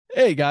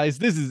Hey guys,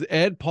 this is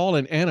Ed, Paul,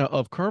 and Anna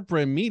of Curb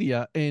Brand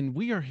Media, and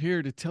we are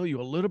here to tell you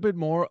a little bit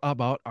more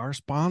about our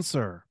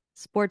sponsor.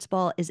 Sports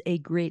Ball is a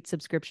great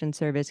subscription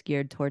service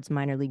geared towards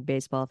minor league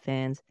baseball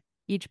fans.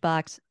 Each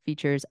box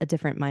features a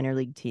different minor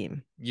league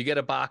team. You get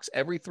a box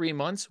every 3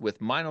 months with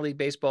minor league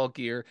baseball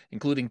gear,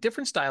 including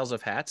different styles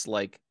of hats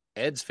like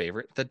Ed's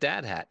favorite, the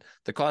dad hat.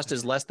 The cost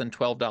is less than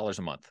 $12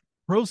 a month.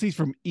 Proceeds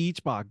from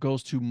each box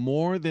goes to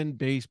More Than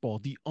Baseball,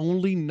 the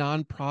only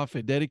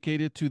nonprofit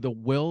dedicated to the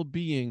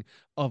well-being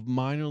of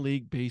minor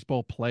league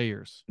baseball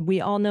players. We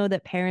all know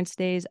that Parents'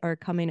 Days are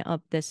coming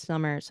up this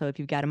summer, so if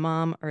you've got a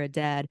mom or a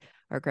dad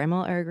or a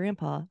grandma or a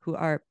grandpa who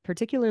are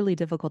particularly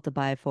difficult to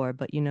buy for,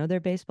 but you know they're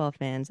baseball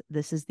fans,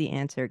 this is the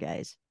answer,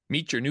 guys.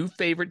 Meet your new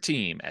favorite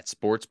team at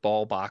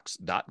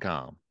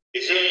sportsballbox.com.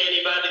 Is there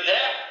anybody there?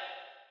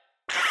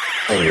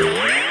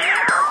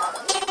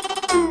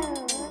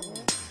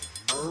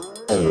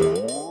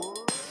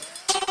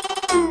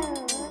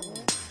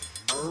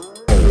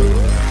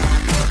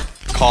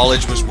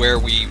 College was where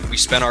we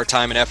spent our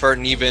time and effort,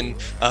 and even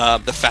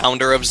the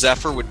founder of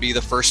Zephyr would be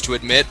the first to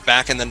admit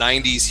back in the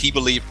 90s he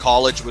believed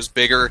college was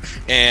bigger,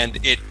 and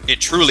it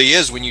truly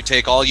is when you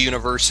take all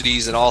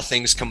universities and all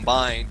things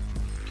combined.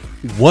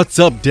 What's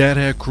up, Dad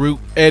Hat crew?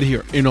 Ed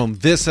here, and on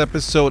this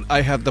episode,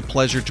 I have the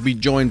pleasure to be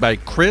joined by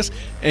Chris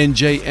and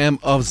JM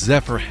of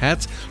Zephyr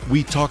Hats.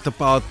 We talked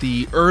about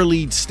the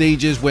early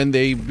stages when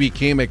they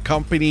became a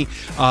company,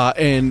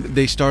 and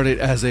they started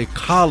as a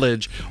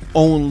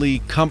college-only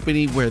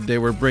company where they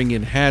were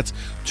bringing hats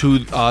to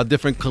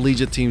different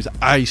collegiate teams.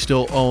 I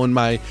still own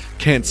my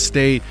Kent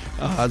State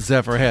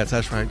Zephyr Hats.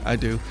 That's right, I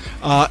do.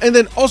 And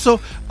then also,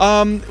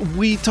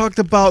 we talked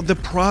about the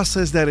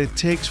process that it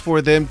takes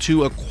for them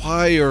to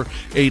acquire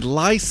a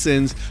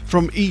license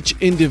from each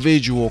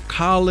individual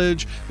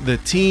college, the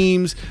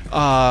teams,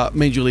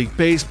 Major League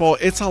Baseball.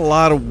 It's a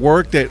lot of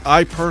work that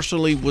I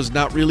personally was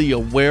not really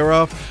aware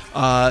of,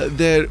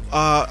 that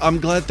I'm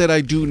glad that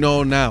I do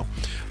know now.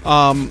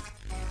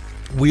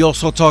 We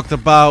also talked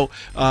about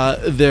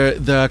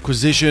the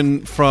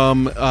acquisition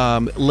from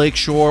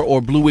Lakeshore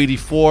or Blue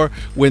 84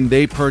 when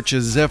they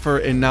purchased Zephyr,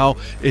 and now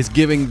is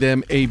giving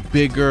them a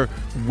bigger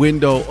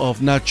window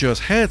of not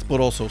just hats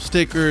but also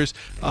stickers,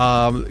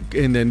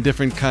 and then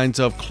different kinds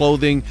of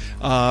clothing.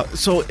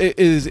 So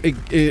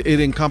it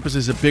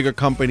encompasses a bigger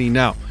company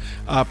now.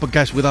 But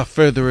guys, without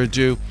further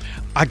ado,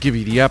 I'll give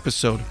you the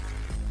episode.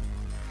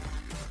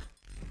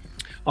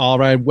 All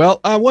right. Well,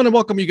 I want to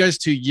welcome you guys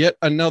to yet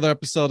another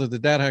episode of the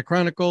Dad Hat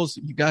Chronicles.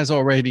 You guys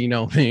already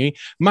know me.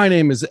 My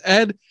name is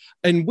Ed,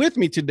 and with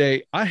me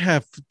today, I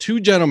have two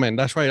gentlemen.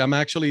 That's right.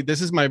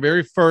 This is my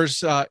very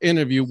first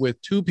interview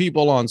with two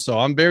people on, so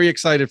I'm very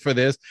excited for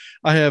this.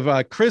 I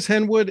have Chris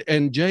Henwood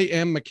and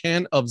J.M.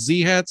 McCann of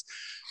Z Hats.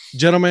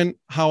 Gentlemen,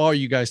 how are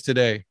you guys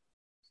today?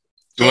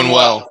 Doing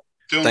well.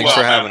 Thanks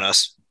for having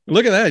us.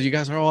 Look at that. You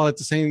guys are all at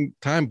the same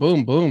time.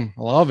 Boom, boom.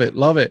 Love it.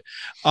 Love it.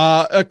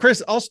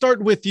 Chris, I'll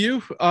start with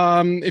you.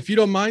 If you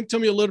don't mind, tell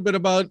me a little bit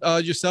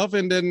about yourself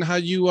and then how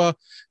you,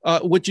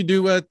 what you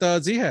do at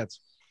Z Hats.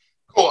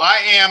 Cool. I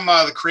am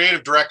the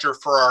creative director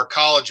for our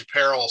college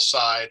apparel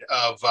side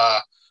of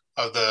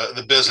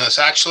the business.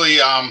 Actually,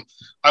 I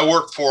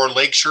work for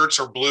Lake Shirts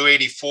or Blue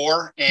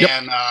 84,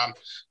 and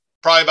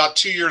probably about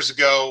 2 years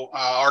ago,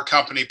 our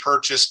company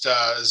purchased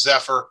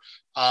Zephyr.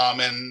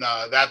 And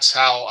that's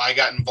how I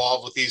got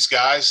involved with these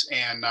guys,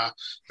 and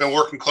been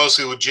working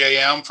closely with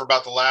JM for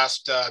about the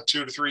last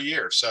 2 to 3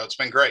 years. So it's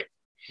been great.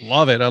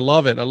 Love it. I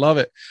love it. I love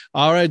it.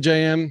 All right,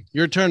 JM,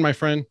 your turn, my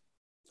friend.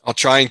 I'll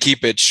try and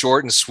keep it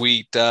short and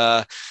sweet.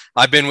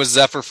 I've been with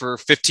Zephyr for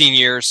 15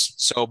 years,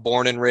 so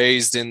born and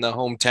raised in the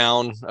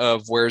hometown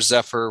of where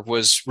Zephyr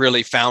was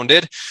really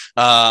founded.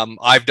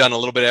 I've done a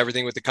little bit of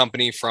everything with the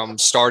company, from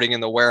starting in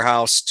the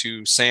warehouse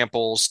to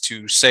samples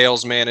to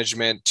sales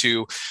management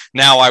to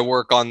now I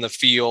work on the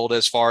field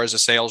as far as a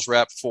sales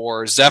rep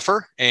for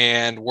Zephyr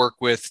and work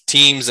with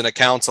teams and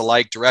accounts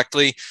alike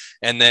directly.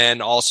 And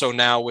then also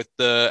now with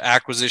the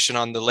acquisition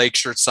on the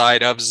Lakeshore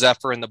side of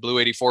Zephyr and the Blue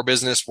 84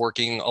 business,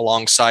 working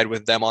alongside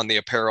with them on the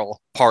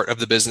apparel part of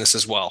the business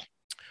as well.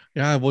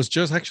 Yeah, I was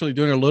just actually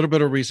doing a little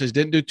bit of research.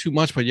 Didn't do too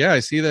much, but yeah,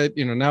 I see that,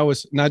 now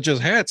it's not just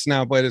hats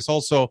now, but it's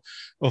also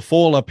a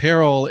full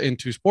apparel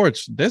into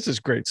sports. This is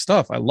great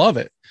stuff. I love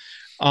it.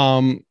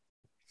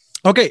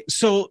 Okay,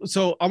 so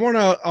I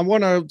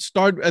wanna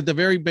start at the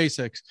very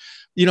basics.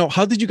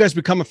 How did you guys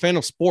become a fan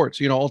of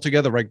sports?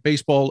 Altogether, like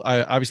baseball.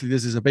 Obviously,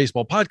 this is a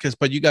baseball podcast,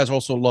 but you guys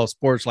also love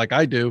sports like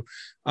I do.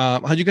 How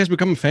did you guys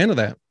become a fan of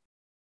that?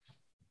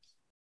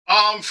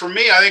 For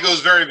me, I think it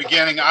was very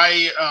beginning.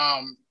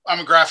 I'm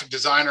a graphic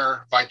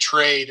designer by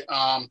trade.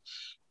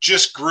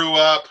 Just grew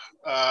up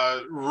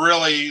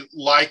really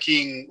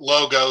liking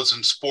logos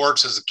and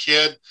sports as a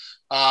kid.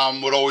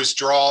 Would always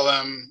draw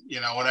them,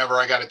 whenever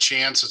I got a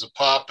chance as a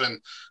pup,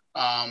 and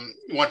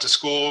went to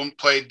school and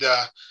played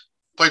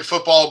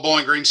football at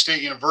Bowling Green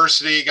State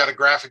University, got a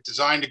graphic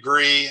design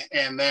degree,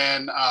 and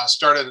then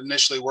started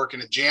initially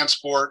working at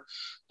JanSport.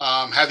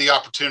 Had the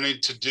opportunity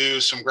to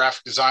do some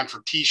graphic design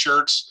for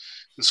T-shirts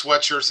and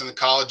sweatshirts in the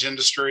college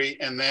industry,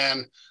 and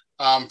then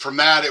From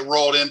that, it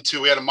rolled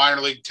into, we had a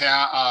minor league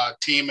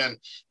team in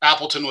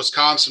Appleton,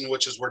 Wisconsin,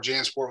 which is where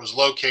Jansport was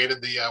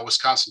located, the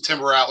Wisconsin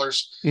Timber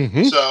Rattlers.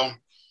 Mm-hmm. So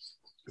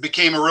it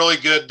became a really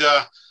good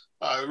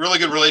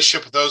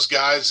relationship with those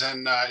guys,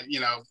 and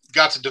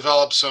got to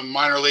develop some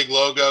minor league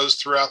logos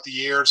throughout the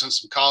years and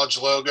some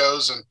college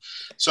logos. And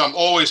so I'm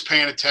always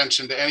paying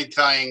attention to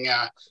anything.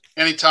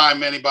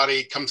 Anytime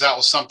anybody comes out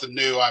with something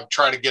new, I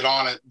try to get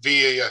on it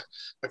via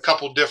a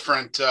couple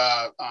different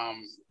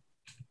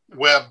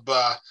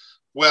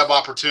web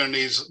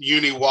opportunities,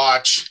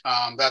 UniWatch,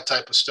 that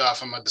type of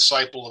stuff. I'm a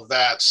disciple of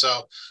that.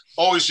 So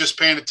always just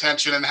paying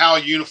attention and how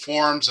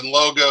uniforms and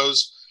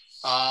logos,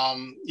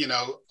 on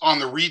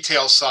the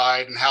retail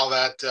side, and how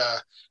that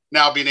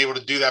now being able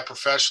to do that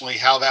professionally,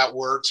 how that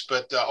works,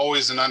 but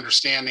always an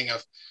understanding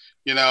of,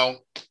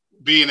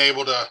 being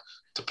able to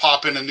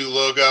pop in a new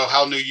logo,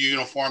 how new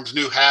uniforms,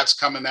 new hats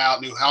coming out,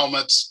 new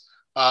helmets.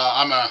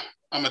 I'm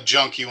a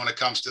junkie when it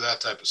comes to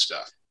that type of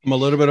stuff. I'm a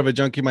little bit of a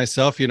junkie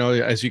myself.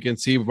 As you can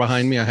see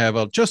behind me, I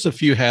have just a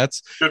few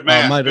hats. Good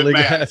man. Minor Good league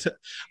man. hats.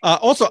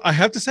 Also, I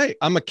have to say,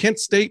 I'm a Kent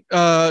State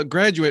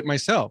graduate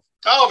myself.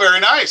 Oh, very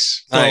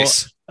nice. So,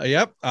 Nice.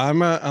 Yep,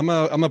 I'm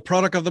a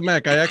product of the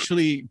MAC. I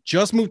actually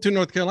just moved to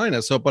North Carolina,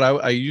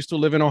 but I used to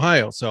live in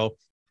Ohio. So,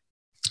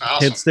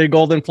 Awesome. Kent State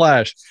Golden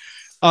Flash.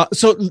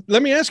 So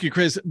let me ask you,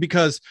 Chris,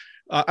 because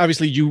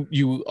obviously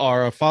you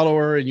are a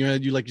follower, and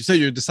you like you said,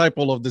 you're a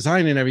disciple of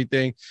design and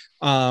everything.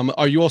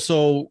 Are you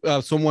also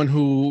someone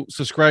who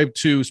subscribed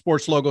to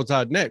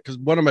sportslogos.net? Because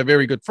one of my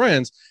very good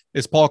friends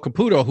is Paul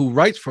Caputo, who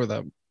writes for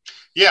them.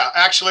 Yeah,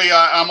 actually,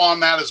 I'm on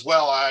that as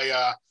well.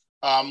 I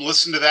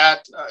listen to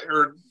that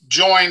or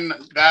join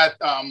that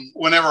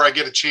whenever I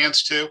get a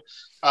chance to.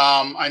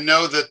 I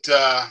know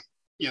that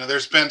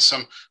there's been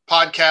some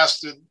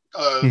podcasts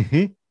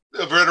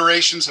of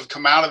iterations have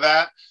come out of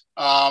that.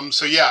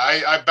 So yeah,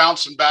 I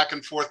bouncing back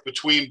and forth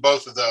between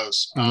both of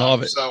those.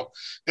 Love it. So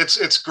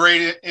it's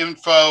great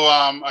info.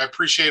 I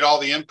appreciate all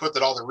the input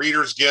that all the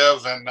readers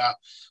give, and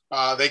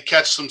they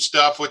catch some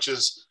stuff, which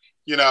is,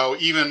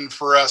 even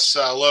for us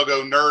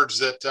logo nerds,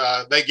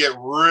 that they get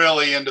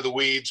really into the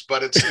weeds,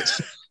 but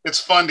it's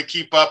fun to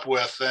keep up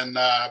with, and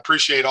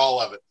appreciate all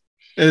of it.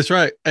 That's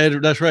right.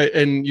 And that's right.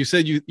 And you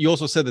said you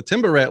also said the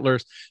Timber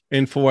Rattlers,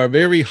 and for a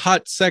very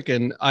hot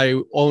second,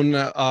 I own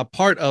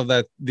part of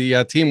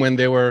the team when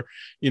they were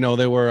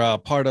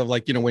part of,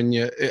 like,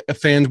 when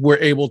fans were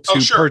able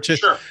to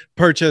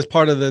purchase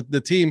part of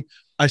the team.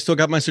 I still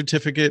got my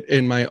certificate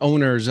in my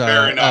owner's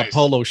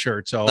polo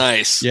shirt. So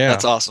Nice. Yeah,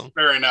 That's awesome.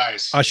 Very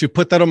nice. I should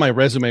put that on my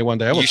resume one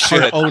day. I was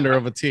part owner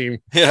of a team.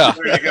 Yeah.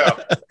 There you go.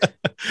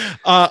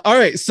 All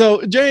right.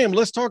 So, James,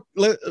 let's talk.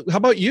 How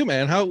about you,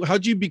 man?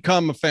 How'd you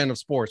become a fan of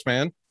sports,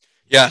 man?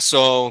 Yeah.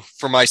 So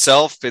for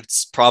myself,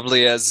 it's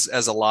probably as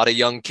a lot of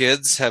young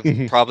kids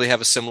probably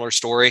have a similar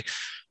story.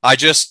 I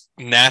just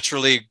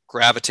naturally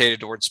gravitated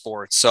towards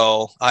sports.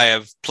 So I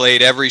have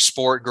played every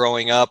sport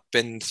growing up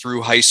and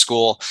through high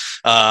school.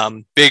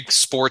 Big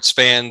sports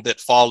fan that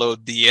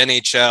followed the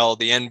NHL,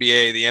 the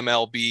NBA, the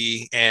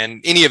MLB,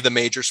 and any of the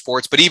major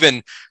sports. But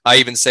I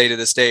even say to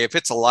this day, if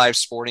it's a live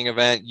sporting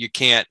event, you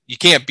can't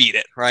beat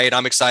it, right?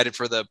 I'm excited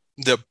for the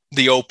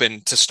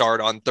Open to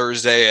start on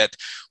Thursday at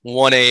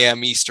 1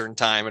 a.m. Eastern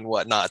time and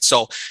whatnot.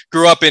 So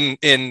grew up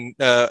in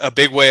a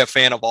big way a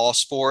fan of all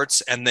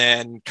sports, and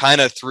then kind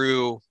of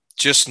through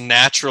just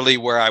naturally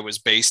where I was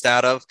based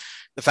out of.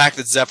 The fact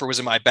that Zephyr was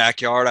in my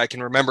backyard, I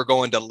can remember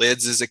going to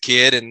Lids as a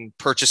kid and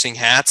purchasing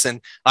hats.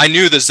 And I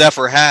knew the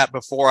Zephyr hat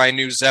before I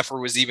knew Zephyr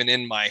was even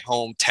in my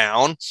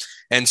hometown.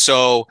 And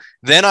so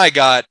then I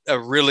got a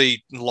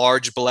really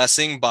large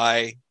blessing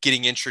by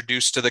getting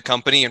introduced to the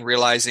company and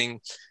realizing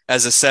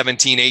as a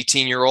 17,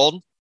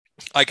 18-year-old,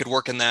 I could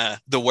work in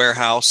the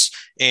warehouse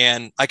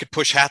and I could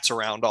push hats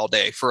around all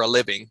day for a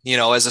living,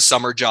 as a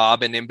summer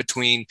job and in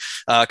between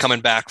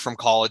coming back from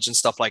college and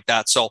stuff like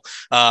that. So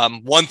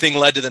one thing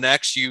led to the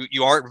next.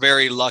 You aren't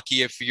very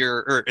lucky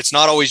or it's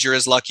not always you're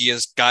as lucky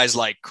as guys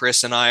like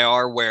Chris and I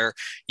are, where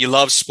you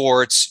love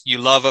sports, you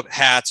love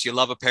hats, you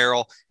love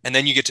apparel, and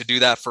then you get to do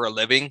that for a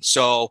living.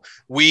 So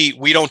we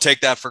don't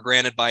take that for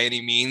granted by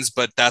any means,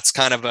 but that's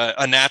kind of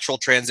a natural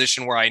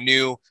transition where I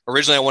knew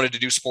originally I wanted to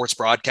do sports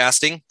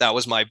broadcasting. That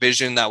was my vision.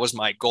 That was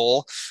my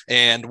goal,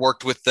 and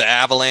worked with the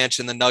Avalanche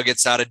and the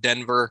Nuggets out of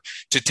Denver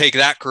to take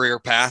that career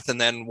path. And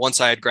then once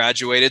I had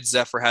graduated,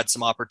 Zephyr had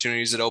some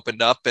opportunities that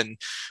opened up, and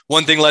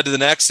one thing led to the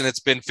next. And it's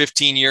been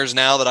 15 years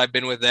now that I've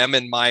been with them,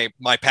 and my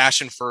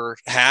passion for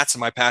hats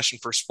and my passion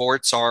for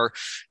sports are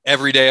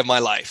every day of my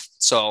life.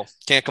 So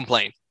can't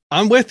complain.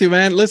 I'm with you,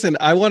 man. Listen,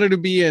 I wanted to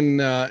be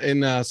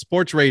in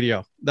sports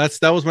radio. That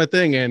was my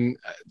thing. And,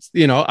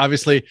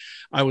 obviously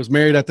I was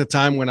married at the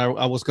time when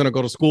I was going to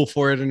go to school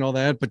for it and all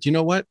that, but you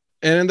know what?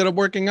 It ended up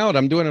working out.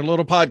 I'm doing a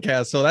little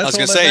podcast. So that's, I was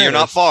going to say, you're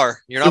not far.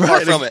 You're not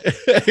far from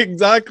it.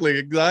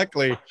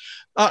 Exactly.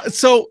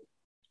 So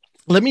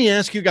let me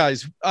ask you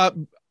guys,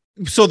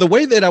 so the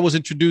way that I was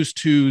introduced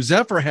to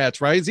Zephyr Hats,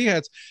 right? Z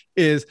Hats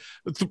is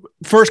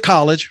first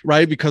college,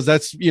 right? Because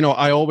that's,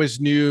 I always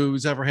knew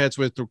Zephyr Hats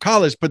was through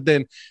college. But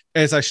then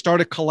as I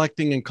started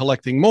collecting and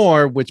collecting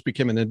more, which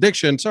became an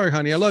addiction. Sorry,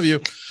 honey, I love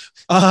you.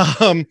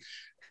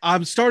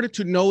 I've started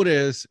to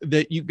notice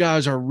that you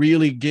guys are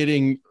really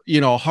getting,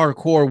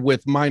 hardcore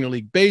with minor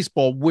league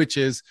baseball, which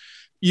is,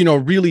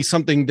 really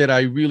something that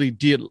I really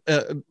did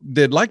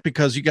like,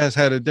 because you guys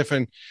had a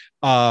different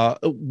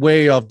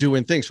way of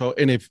doing things. So,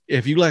 and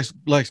if you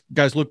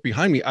guys look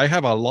behind me, I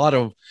have a lot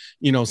of,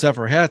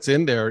 Zephyr Hats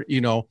in there,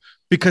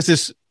 because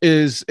this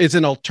is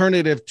an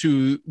alternative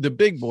to the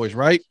big boys,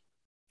 right?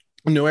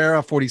 New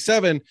Era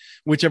 47,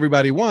 which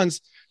everybody wants,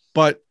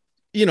 but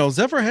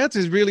Zephyr Hats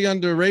is really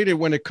underrated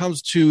when it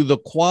comes to the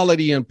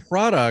quality and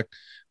product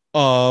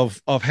of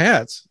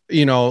hats,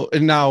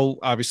 and now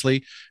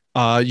obviously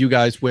you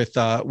guys with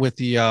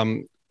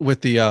the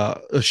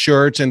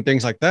shirts and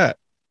things like that.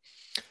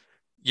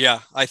 Yeah,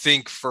 I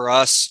think for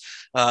us,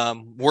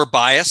 we're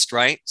biased,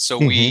 right? So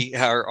we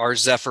are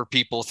Zephyr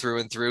people through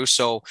and through.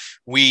 So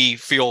we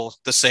feel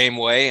the same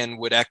way and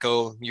would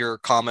echo your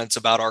comments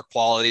about our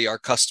quality, our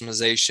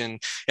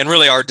customization, and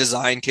really our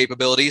design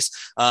capabilities.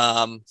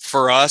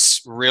 For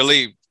us,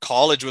 really,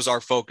 college was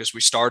our focus.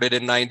 We started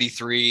in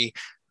 '93.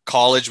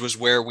 College was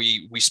where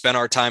we spent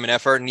our time and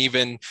effort. And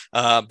even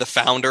the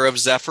founder of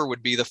Zephyr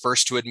would be the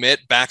first to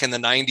admit back in the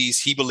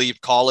 90s, he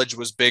believed college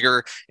was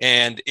bigger.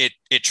 And it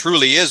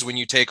truly is when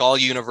you take all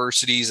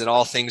universities and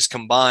all things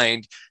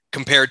combined,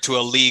 compared to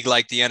a league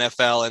like the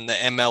NFL and the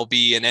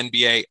MLB and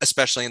NBA,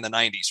 especially in the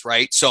 90s,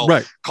 right? So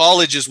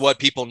college is what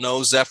people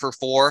know Zephyr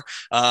for.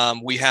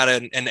 We had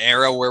an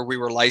era where we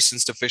were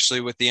licensed officially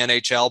with the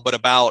NHL, but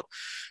about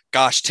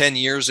 10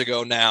 years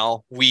ago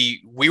now,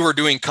 we were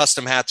doing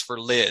custom hats for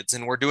lids,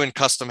 and we're doing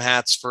custom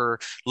hats for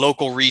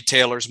local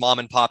retailers, mom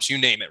and pops, you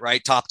name it,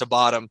 right? Top to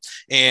bottom.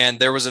 And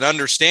there was an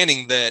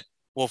understanding that,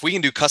 well, if we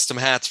can do custom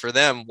hats for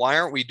them, why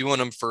aren't we doing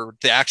them for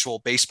the actual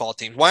baseball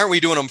team? Why aren't we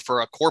doing them for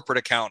a corporate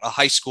account, a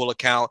high school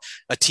account,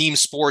 a team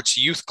sports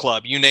youth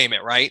club, you name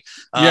it, right?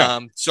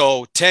 Yeah.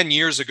 So 10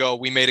 years ago,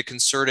 we made a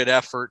concerted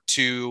effort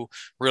to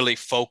really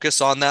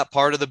focus on that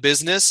part of the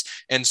business.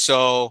 And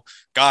so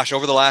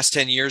over the last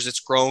 10 years, it's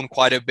grown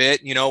quite a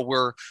bit.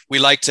 We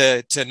like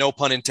to no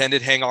pun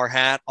intended, hang our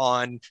hat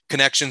on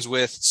connections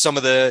with some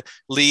of the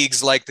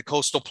leagues like the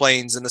Coastal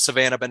Plains and the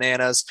Savannah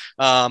Bananas.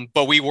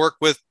 But we work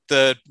with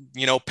the,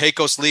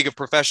 Pecos League of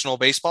Professional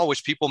Baseball,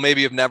 which people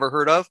maybe have never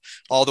heard of,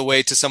 all the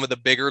way to some of the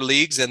bigger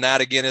leagues. And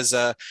that again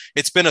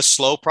it's been a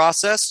slow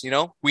process.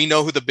 We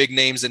know who the big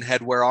names in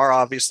headwear are,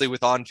 obviously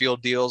with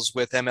on-field deals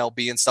with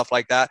MLB and stuff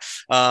like that.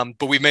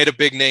 But we've made a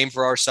big name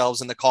for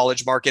ourselves in the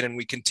college market, and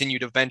we continue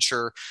to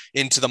venture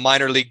into the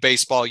minor league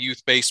baseball,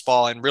 youth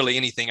baseball, and really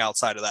anything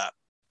outside of that.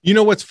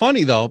 What's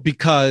funny though,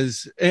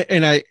 because,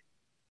 and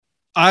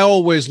I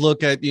always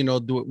look at,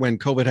 when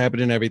COVID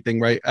happened and everything,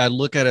 right? I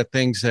look at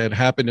things that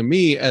happened to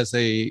me as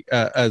a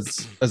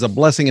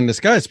blessing in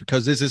disguise,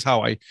 because this is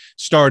how I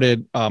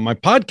started my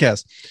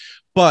podcast.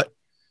 But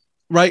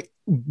right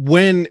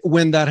when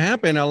that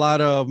happened, a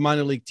lot of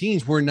minor league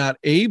teams were not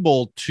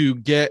able to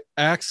get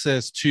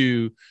access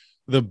to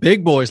the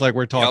big boys, like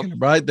we're talking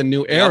about, right? The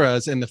new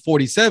eras and the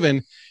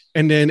 47.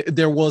 And then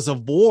there was a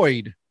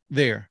void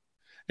there.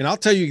 And I'll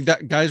tell you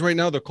that, guys, right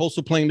now, the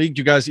Coastal Plain League,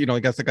 you guys, I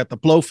guess I got the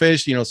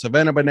Blowfish,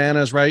 Savannah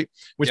Bananas, right?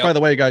 Which, by the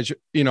way, guys,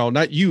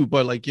 not you,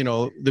 but like,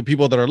 the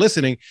people that are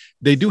listening,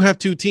 they do have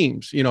two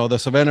teams. The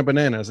Savannah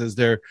Bananas is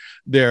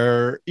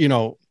their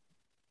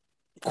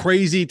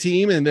crazy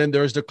team. And then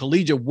there's the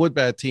Collegiate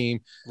Woodbat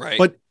team. Right.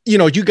 But, you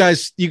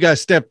guys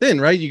stepped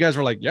in, right? You guys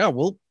were like, yeah,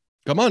 well,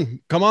 come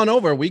on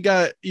over. We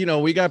got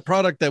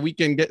product that we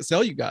can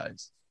sell you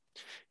guys.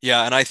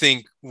 Yeah. And I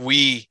think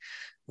we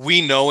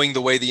knowing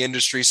the way the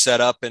industry's set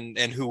up and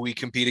who we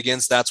compete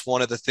against, that's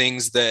one of the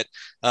things that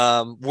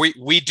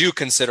we do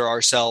consider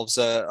ourselves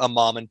a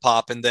mom and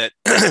pop, and that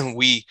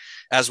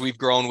as we've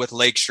grown with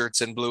Lake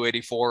Shirts and Blue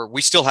 84,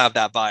 we still have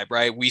that vibe,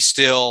 right?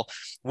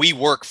 We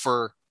work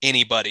for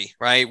anybody,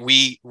 right?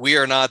 We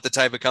are not the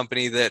type of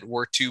company that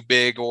we're too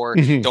big or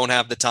don't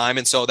have the time.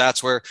 And so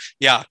that's where,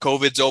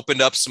 COVID's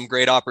opened up some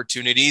great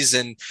opportunities.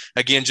 And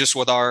again, just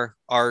with our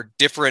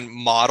different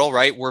model,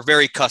 right? We're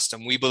very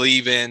custom. We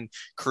believe in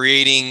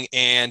creating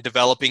and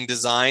developing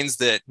designs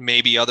that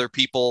maybe other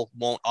people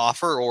won't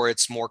offer, or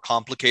it's more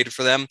complicated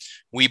for them.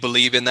 We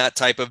believe in that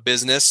type of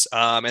business.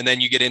 And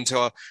then you get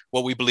into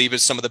what we believe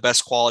is some of the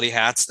best quality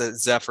hats that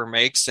Zephyr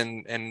makes.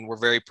 And we're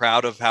very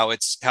proud of how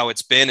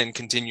it's been and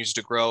continues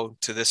to grow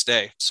to this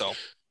day. So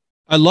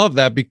I love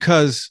that,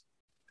 because,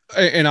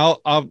 and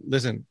I'll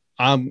listen,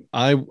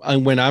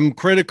 when I'm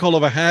critical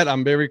of a hat,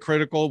 I'm very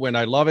critical. When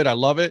I love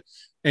it.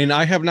 And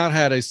I have not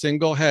had a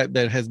single hat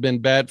that has been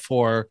bad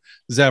for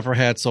Zephyr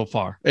Hats so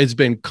far. It's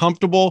been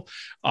comfortable.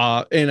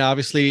 And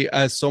obviously,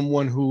 as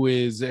someone who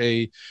is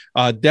a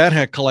dad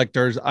hat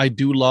collector, I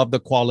do love the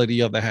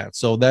quality of the hat.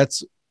 So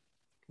that's.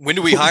 When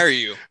do we hire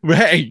you?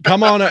 Hey,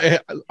 come on.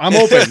 I'm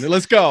open.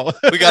 Let's go.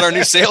 We got our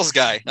new sales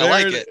guy. I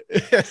like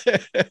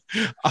it.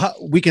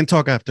 We can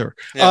talk after.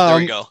 Yeah, there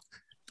we go.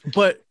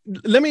 But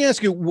let me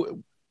ask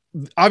you,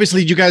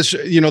 obviously you guys,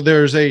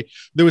 there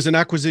was an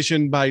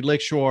acquisition by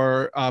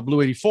Lakeshore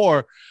Blue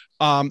 84.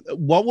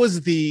 What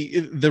was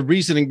the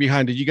reasoning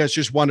behind it? You guys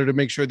just wanted to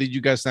make sure that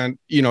you guys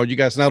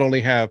not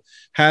only have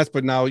hats,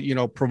 but now,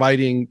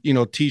 providing,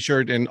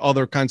 t-shirt and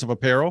other kinds of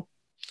apparel.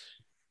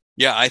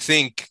 Yeah, I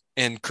think,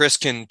 and Chris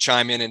can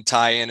chime in and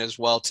tie in as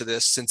well to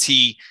this, since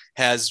he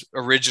has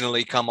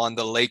originally come on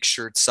the Lake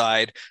Shirt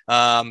side.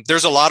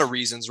 There's a lot of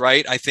reasons,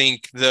 right? I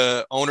think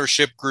the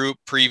ownership group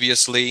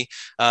previously,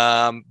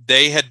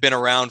 they had been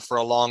around for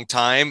a long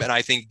time, and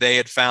I think they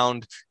had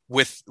found,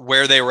 with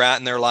where they were at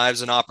in their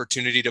lives, an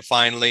opportunity to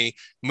finally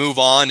move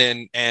on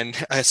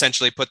and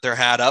essentially put their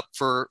hat up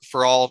for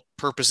all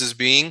purposes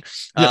being.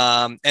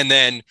 Yeah. And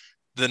then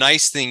the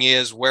nice thing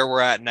is where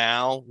we're at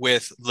now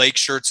with Lake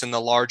Shirts and the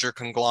larger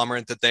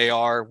conglomerate that they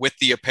are, with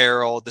the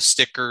apparel, the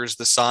stickers,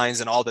 the signs,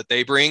 and all that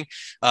they bring,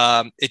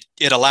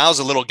 it allows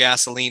a little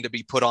gasoline to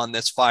be put on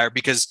this fire,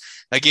 because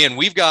again,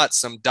 we've got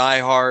some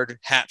diehard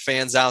hat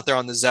fans out there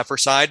on the Zephyr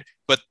side.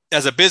 But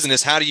as a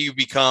business, how do you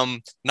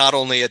become not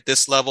only at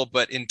this level,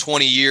 but in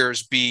 20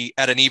 years be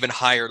at an even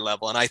higher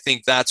level? And I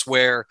think that's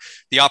where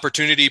the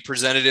opportunity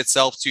presented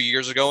itself 2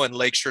 years ago, and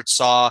Lake Shirt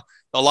saw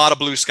a lot of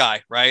blue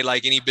sky, right?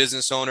 Like any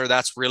business owner,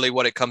 that's really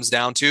what it comes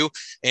down to.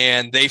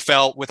 And they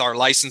felt, with our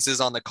licenses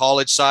on the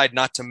college side,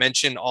 not to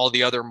mention all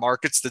the other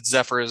markets that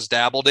Zephyr has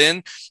dabbled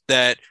in,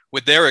 that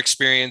with their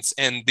experience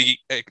and the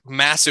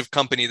massive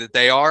company that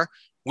they are,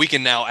 we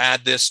can now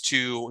add this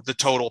to the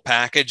total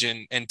package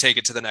and take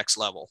it to the next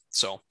level.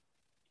 So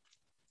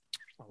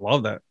I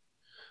love that.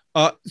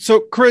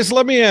 So Chris,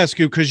 let me ask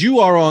you, because you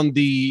are on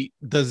the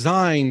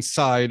design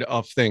side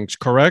of things,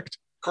 correct?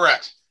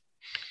 Correct.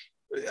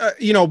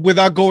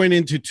 Without going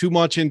into too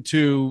much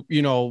into,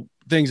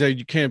 things that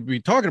you can't be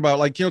talking about,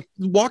 like,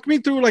 walk me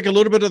through like a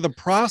little bit of the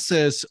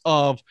process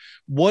of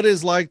what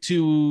is like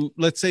to,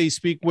 let's say,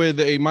 speak with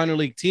a minor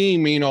league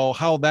team,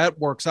 how that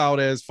works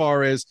out as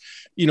far as,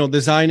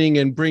 designing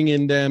and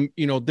bringing them,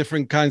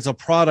 different kinds of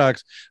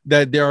products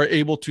that they are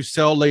able to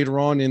sell later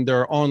on in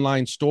their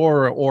online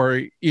store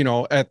or,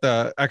 at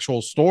the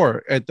actual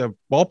store at the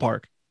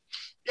ballpark.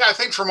 Yeah, I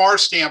think from our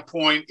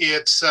standpoint,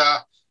 it's,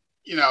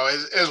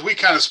 as we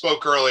kind of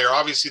spoke earlier,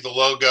 obviously the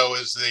logo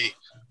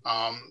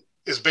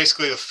is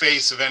basically the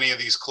face of any of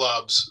these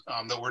clubs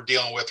that we're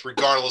dealing with,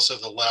 regardless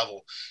of the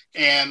level.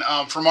 And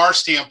from our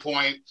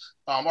standpoint,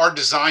 our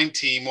design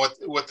team,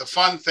 what the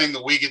fun thing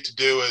that we get to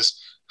do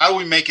is, how do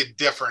we make it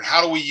different?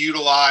 How do we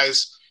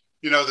utilize,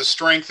 the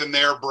strength in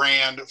their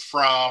brand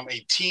from a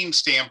team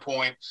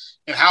standpoint,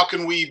 and how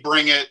can we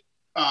bring it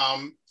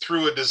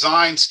through a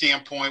design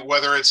standpoint,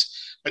 whether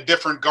it's a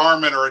different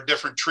garment or a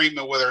different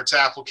treatment, whether it's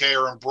applique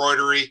or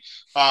embroidery,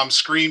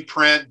 screen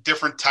print,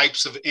 different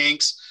types of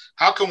inks.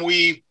 How can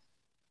we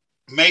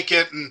make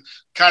it and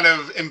kind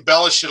of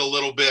embellish it a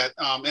little bit,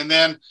 and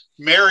then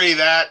marry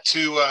that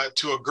to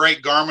a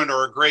great garment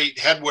or a great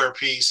headwear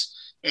piece,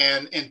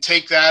 and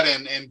take that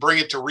and bring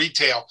it to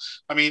retail.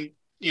 I mean,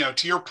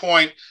 to your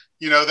point,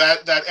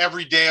 that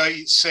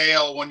everyday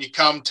sale when you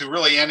come to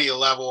really any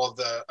level of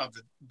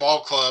the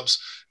ball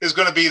clubs is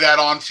going to be that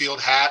on-field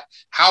hat.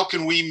 How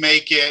can we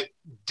make it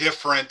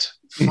different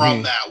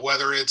from that?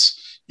 Whether it's,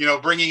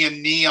 bringing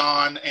in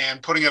neon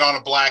and putting it on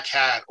a black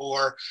hat,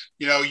 or,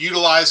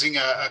 utilizing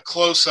a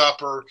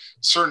close-up or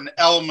certain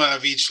element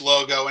of each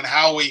logo, and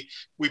how we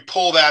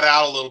pull that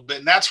out a little bit.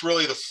 And that's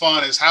really the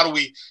fun, is how do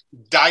we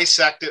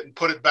dissect it and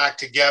put it back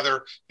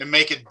together and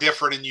make it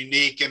different and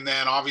unique. And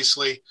then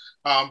obviously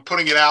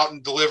putting it out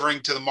and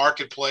delivering to the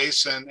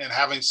marketplace and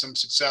having some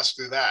success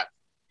through that.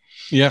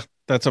 Yeah,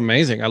 that's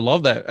amazing. I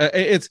love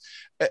that.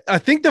 I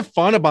think the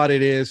fun about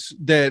it is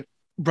that,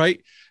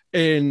 right,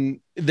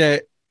 and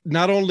that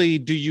not only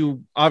do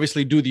you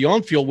obviously do the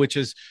on-field, which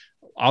is,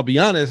 I'll be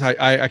honest,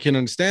 I can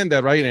understand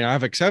that, right? And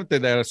I've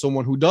accepted that as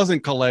someone who doesn't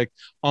collect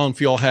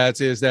on-field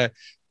hats, is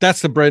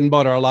that's the bread and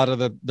butter. A lot of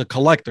the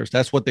collectors,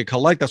 that's what they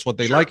collect. That's what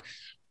they like.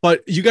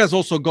 But you guys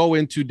also go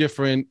into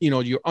different,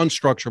 your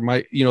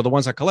unstructured, the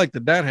ones I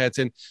collected, that hats,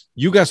 and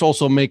you guys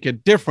also make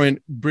it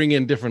different, bring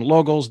in different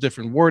logos,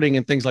 different wording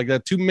and things like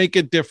that to make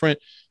it different.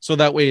 So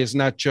that way it's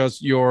not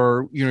just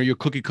your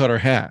cookie cutter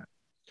hat.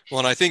 Well,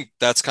 and I think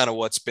that's kind of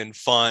what's been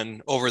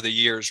fun over the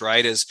years,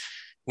 right? Is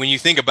when you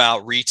think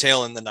about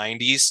retail in the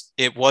 90s,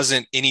 it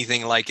wasn't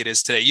anything like it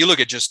is today. You look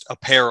at just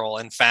apparel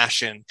and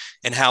fashion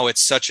and how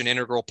it's such an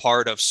integral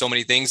part of so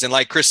many things. And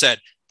like Chris said,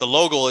 the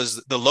logo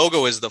is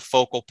the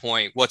focal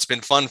point. What's been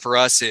fun for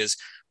us is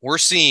we're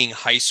seeing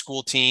high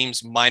school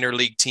teams, minor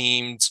league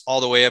teams,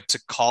 all the way up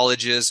to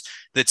colleges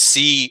that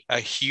see a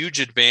huge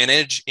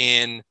advantage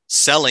in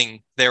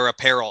selling their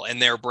apparel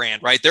and their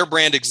brand, right? Their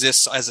brand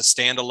exists as a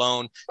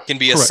standalone. It can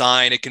be a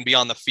sign, it can be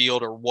on the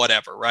field or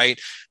whatever, right?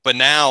 But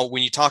now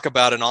when you talk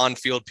about an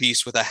on-field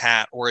piece with a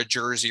hat or a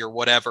jersey or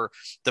whatever,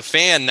 the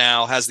fan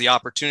now has the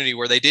opportunity,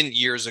 where they didn't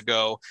years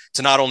ago,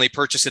 to not only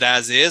purchase it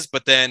as is,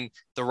 but then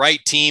the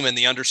right team and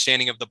the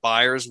understanding of the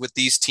buyers with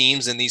these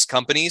teams and these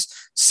companies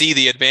see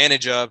the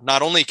advantage of,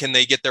 not only can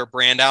they get their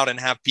brand out and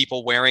have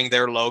people wearing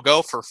their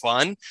logo for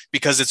fun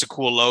because it's a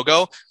cool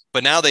logo,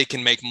 but now they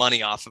can make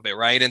money off of it,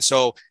 right? And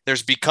so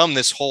there's become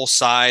this whole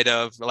side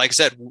of, like I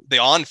said, the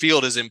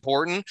on-field is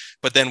important,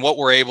 but then what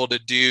we're able to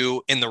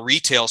do in the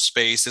retail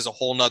space is a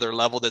whole nother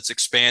level that's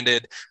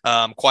expanded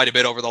quite a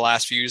bit over the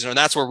last few years. And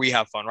that's where we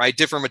have fun, right?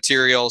 Different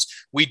materials.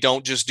 We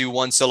don't just do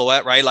one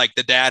silhouette, right? Like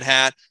the dad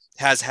hat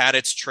has had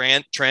its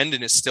trend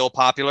and is still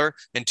popular.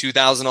 In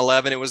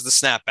 2011, it was the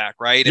snapback,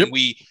 right? Yep. And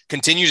we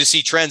continue to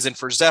see trends. And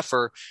for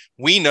Zephyr,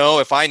 we know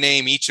if I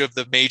name each of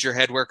the major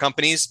headwear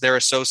companies, they're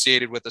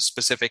associated with a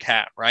specific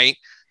hat, right?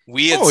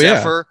 We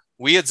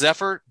at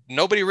Zephyr,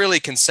 nobody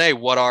really can say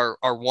what our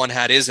one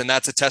hat is. And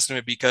that's a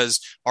testament because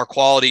our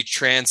quality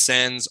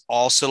transcends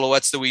all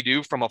silhouettes that we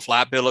do, from a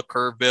flat bill, a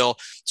curve bill,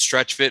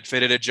 stretch fit,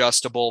 fitted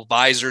adjustable,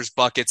 visors,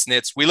 buckets,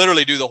 knits. We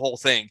literally do the whole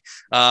thing.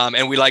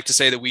 And we like to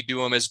say that we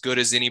do them as good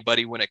as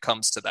anybody when it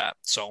comes to that.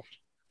 So,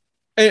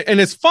 and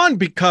it's fun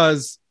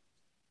because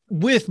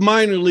with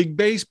minor league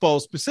baseball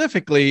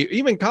specifically,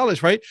 even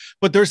college, right?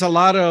 But there's a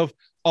lot of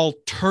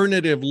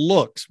alternative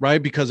looks,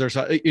 right? Because there's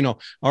all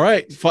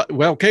right,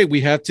 well, okay,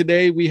 we have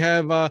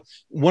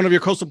one of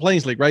your Coastal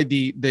Plains League, right?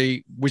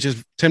 The which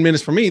is 10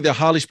 minutes from me, the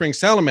Holly Springs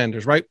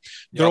Salamanders, right?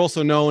 They're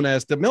also known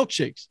as the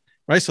milkshakes,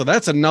 right? So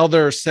that's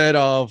another set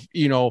of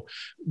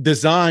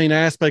design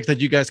aspects that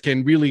you guys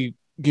can really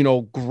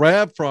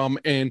grab from,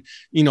 and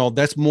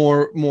that's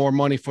more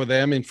money for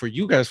them and for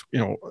you guys.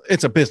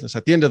 It's a business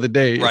at the end of the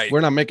day. Right. If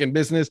we're not making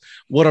business,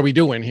 what are we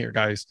doing here,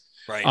 guys?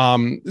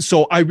 Right.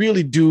 So I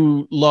really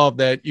do love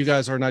that you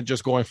guys are not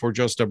just going for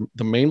just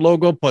the main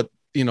logo, but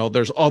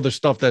there's other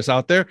stuff that's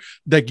out there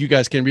that you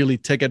guys can really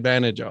take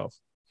advantage of.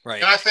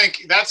 Right. And I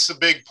think that's the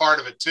big part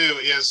of it too,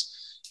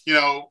 is,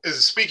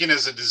 as speaking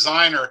as a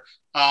designer,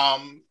 a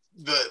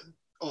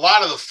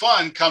lot of the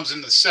fun comes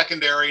in the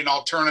secondary and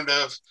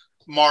alternative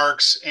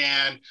marks,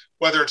 and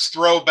whether it's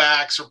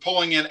throwbacks or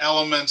pulling in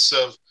elements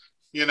of,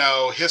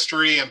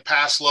 history and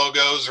past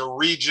logos or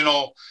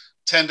regional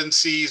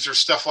tendencies or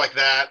stuff like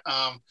that.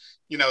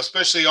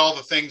 Especially all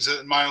the things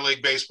that minor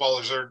league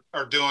baseballers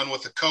are doing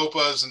with the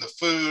copas and the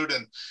food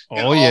and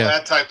all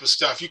that type of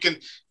stuff. You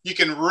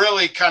can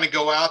really kind of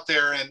go out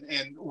there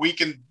and we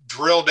can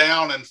drill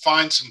down and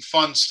find some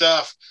fun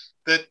stuff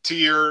that, to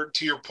your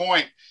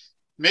point,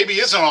 maybe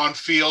isn't on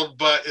field,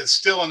 but it's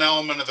still an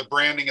element of the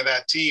branding of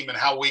that team and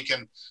how we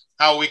can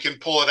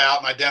pull it out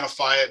and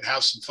identify it and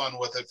have some fun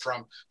with it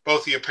from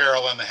both the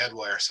apparel and the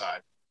headwear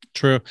side.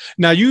 True.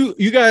 Now,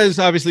 you guys,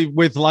 obviously,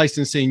 with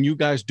licensing, you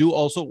guys do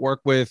also work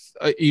with,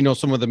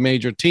 some of the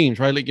major teams,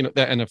 right? Like, the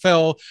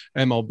NFL,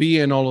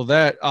 MLB, and all of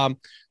that.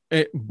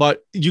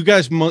 But you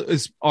guys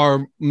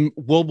will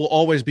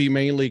always be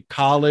mainly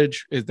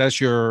college. That's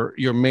your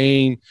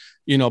main,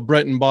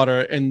 bread and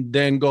butter, and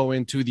then go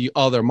into the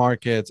other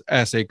markets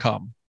as they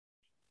come.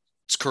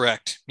 It's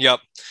correct. Yep.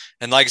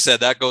 And like I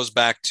said, that goes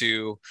back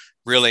to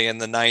really in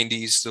the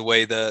 90s, the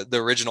way the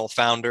original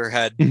founder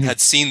had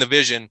seen the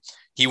vision.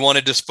 He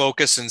wanted to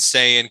focus and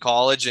stay in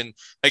college. And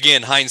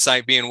again,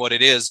 hindsight being what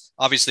it is,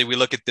 obviously we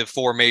look at the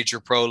 4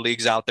 major pro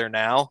leagues out there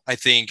now. I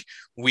think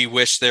we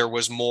wish there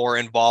was more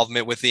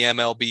involvement with the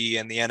MLB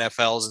and the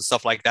NFLs and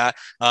stuff like that.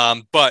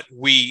 But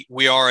we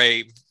are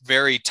a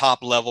very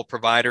top level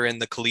provider in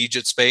the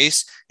collegiate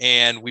space,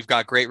 and we've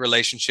got great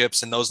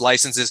relationships, and those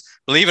licenses,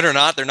 believe it or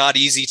not, they're not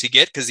easy to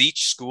get because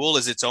each school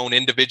is its own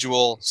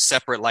individual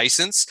separate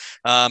license.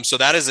 So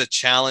that is a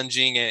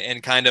challenging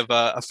and kind of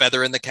a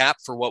feather in the cap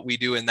for what we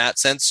do in that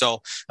sense.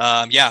 So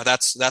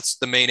that's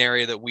the main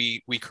area that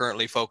we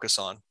currently focus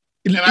on.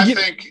 And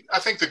I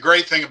think the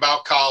great thing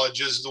about college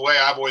is the way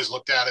I've always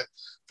looked at it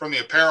from the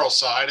apparel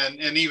side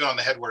and even on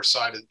the headwear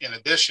side in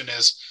addition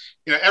is,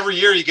 every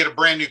year you get a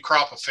brand new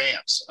crop of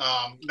fans.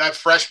 That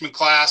freshman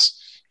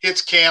class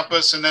hits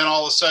campus, and then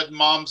all of a sudden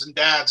moms and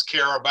dads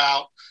care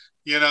about,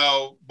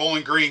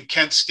 Bowling Green,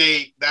 Kent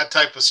State, that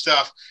type of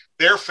stuff.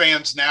 They're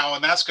fans now,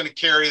 and that's going to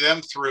carry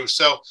them through.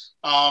 So,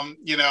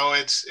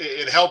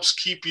 it helps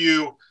keep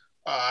you,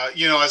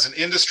 as an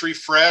industry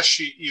fresh.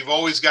 You've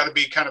always got to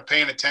be kind of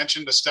paying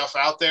attention to stuff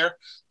out there.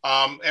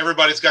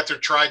 Everybody's got their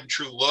tried and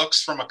true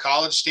looks from a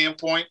college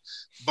standpoint,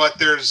 but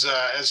there's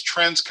as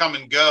trends come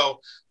and go,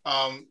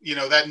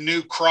 that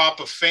new crop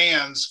of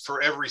fans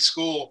for every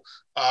school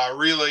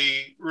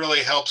really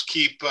helps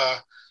keep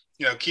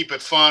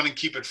it fun and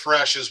keep it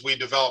fresh as we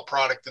develop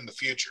product in the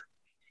future.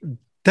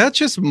 That's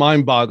just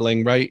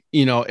mind-boggling, right?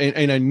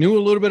 And I knew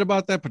a little bit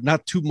about that, but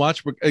not too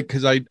much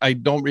because I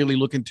don't really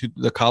look into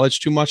the college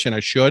too much, and I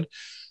should.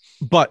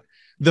 But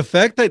the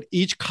fact that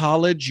each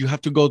college, you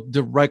have to go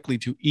directly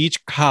to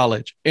each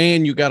college,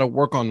 and you got to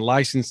work on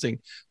licensing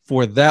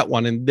for that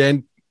one, and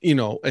then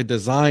a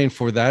design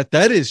for that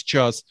is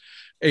just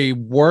a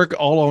work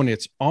all on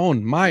its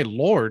own. My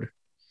Lord.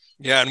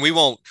 Yeah, and we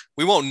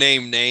won't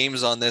name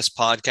names on this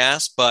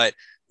podcast, but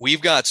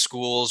we've got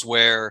schools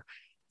where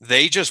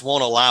they just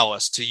won't allow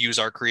us to use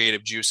our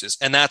creative juices.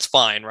 And that's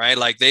fine, right?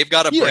 Like they've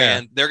got a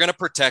brand, they're going to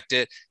protect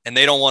it, and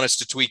they don't want us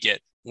to tweak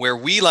it. Where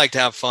we like to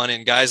have fun,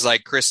 and guys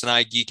like Chris and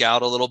I geek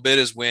out a little bit,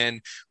 is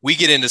when we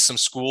get into some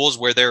schools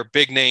where they're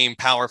big name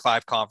Power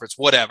 5 conference,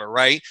 whatever,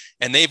 right?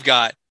 And they've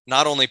got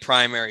not only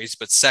primaries,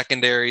 but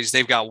secondaries.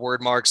 They've got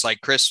word marks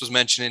like Chris was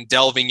mentioning,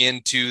 delving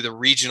into the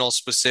regional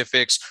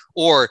specifics,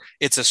 or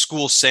it's a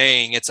school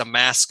saying, it's a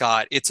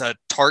mascot, it's a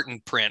tartan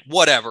print,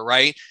 whatever,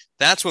 right?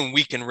 That's when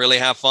we can really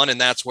have fun.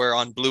 And that's where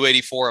on Blue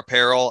 84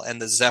 apparel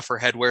and the Zephyr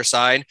headwear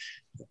side,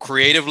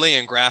 creatively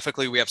and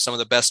graphically, we have some of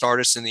the best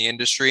artists in the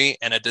industry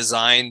and a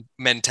design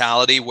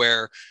mentality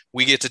where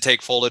we get to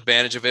take full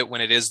advantage of it when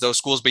it is those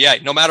schools. But yeah,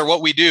 no matter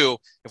what we do,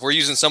 if we're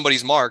using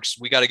somebody's marks,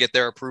 we got to get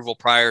their approval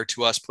prior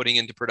to us putting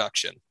into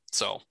production.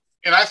 So,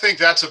 and I think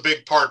that's a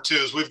big part too,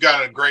 is we've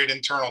got a great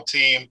internal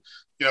team,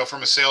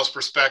 from a sales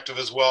perspective,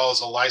 as well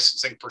as a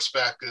licensing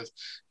perspective,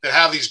 that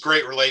have these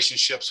great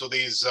relationships with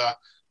these,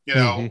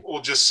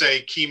 we'll just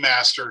say key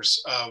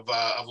masters of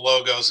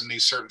logos in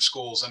these certain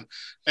schools.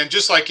 And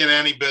just like in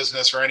any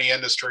business or any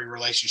industry,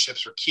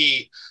 relationships are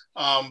key.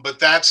 But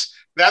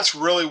that's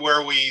really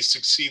where we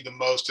succeed the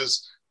most,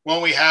 is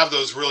when we have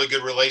those really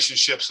good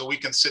relationships, so we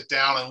can sit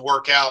down and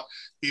work out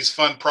these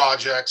fun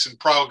projects and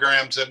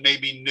programs that may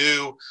be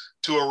new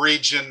to a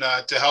region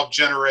to help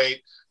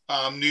generate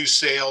new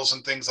sales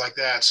and things like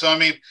that. So, I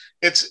mean,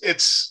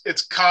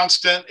 it's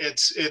constant.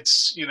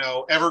 It's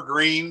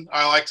evergreen,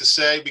 I like to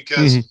say,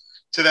 because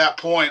to that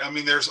point, I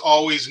mean, there's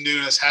always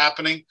newness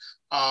happening.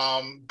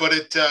 But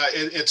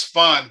it's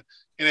fun.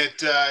 And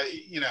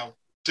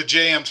to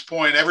JM's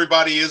point,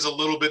 everybody is a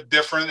little bit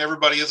different.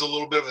 Everybody is a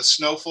little bit of a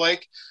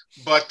snowflake,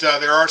 but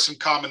there are some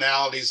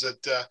commonalities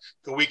that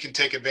we can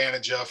take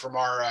advantage of from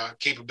our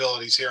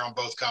capabilities here on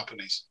both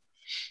companies.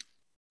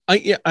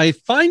 I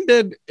find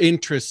it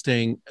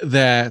interesting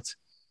that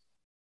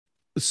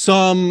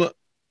some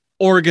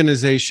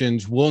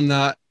organizations will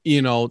not,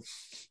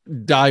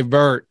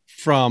 divert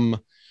from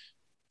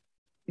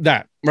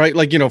that, right?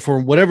 Like, for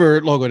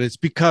whatever logo it is,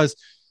 because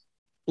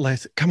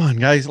come on,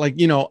 guys. Like,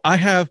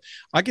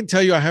 I can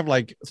tell you, I have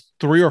like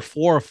 3 or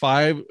 4 or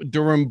 5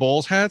 Durham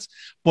Bulls hats,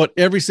 but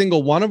every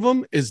single one of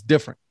them is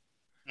different,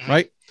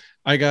 right?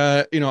 I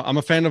got, I'm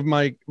a fan of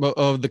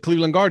the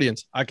Cleveland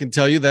Guardians. I can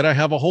tell you that I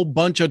have a whole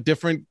bunch of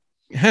different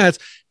hats.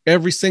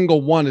 Every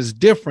single one is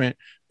different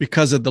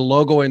because of the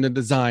logo and the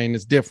design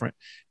is different.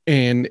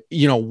 And,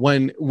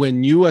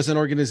 when you as an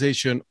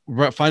organization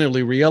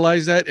finally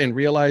realize that and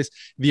realize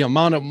the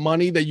amount of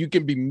money that you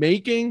can be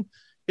making,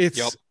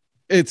 it's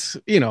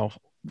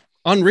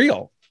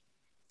unreal.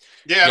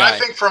 Yeah. And I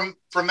think from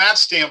that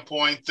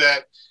standpoint,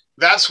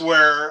 that's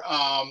where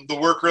the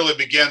work really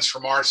begins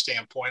from our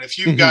standpoint. If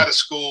you've got a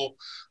school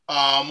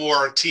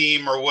or a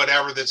team or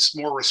whatever that's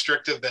more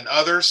restrictive than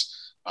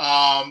others,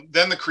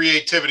 then the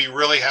creativity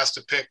really has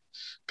to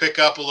pick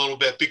up a little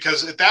bit,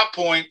 because at that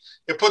point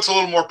it puts a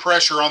little more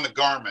pressure on the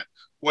garment,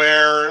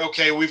 where,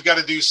 okay, we've got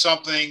to do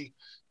something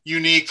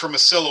unique from a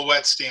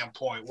silhouette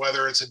standpoint,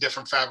 whether it's a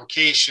different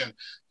fabrication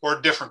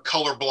or different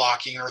color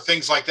blocking or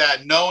things like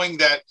that, knowing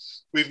that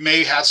we've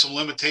maybe had some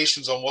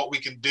limitations on what we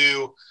can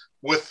do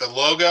with the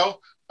logo.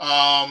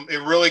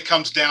 It really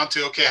comes down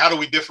to, okay, how do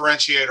we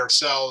differentiate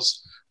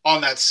ourselves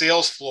on that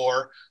sales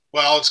floor?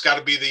 Well, it's got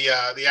to be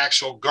the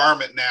actual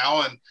garment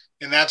now.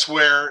 And that's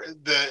where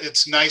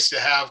it's nice to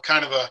have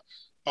kind of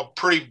a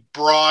pretty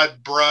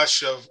broad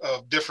brush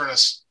of different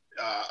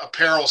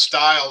apparel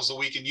styles that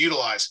we can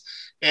utilize.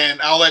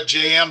 And I'll let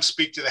JM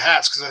speak to the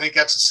hats, because I think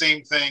that's the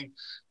same thing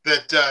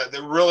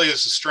that really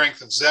is the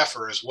strength of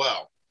Zephyr as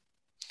well.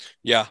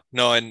 Yeah,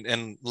 no.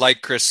 And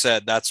like Chris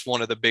said, that's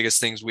one of the biggest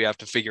things we have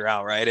to figure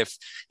out, right?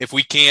 If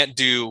we can't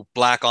do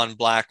black on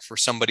black for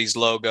somebody's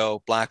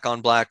logo, black on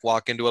black,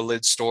 walk into a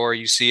lid store,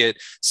 you see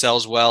it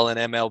sells well in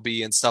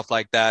MLB and stuff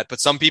like that. But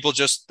some people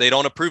they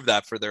don't approve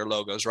that for their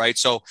logos, right?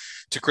 So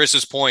to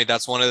Chris's point,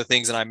 that's one of the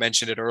things, and I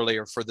mentioned it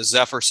earlier, for the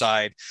Zephyr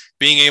side,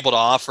 being able to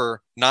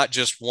offer not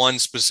just one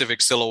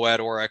specific silhouette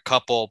or a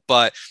couple,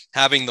 but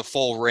having the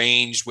full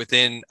range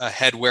within a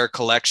headwear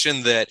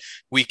collection that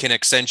we can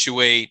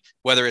accentuate,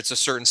 whether it's a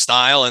certain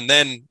style. And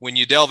then when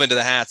you delve into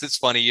the hats, it's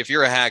funny. If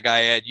you're a hat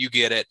guy, Ed, you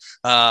get it.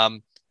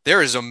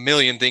 There is a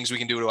million things we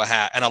can do to a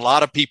hat. And a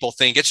lot of people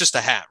think it's just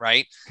a hat,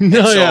 right?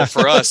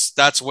 For us,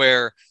 that's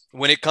where,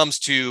 when it comes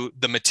to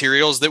the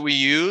materials that we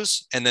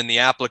use and then the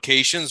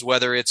applications,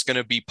 whether it's going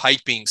to be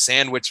piping,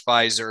 sandwich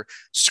visor,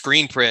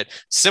 screen print,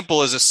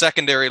 simple as a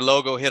secondary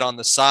logo hit on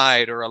the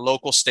side or a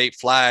local state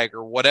flag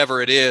or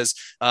whatever it is,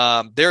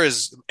 there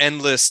is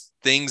endless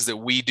things that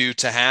we do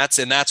to hats.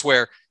 And that's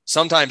where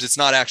sometimes it's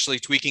not actually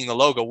tweaking the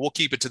logo. We'll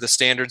keep it to the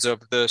standards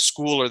of the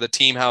school or the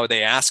team, how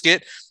they ask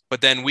it, but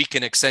then we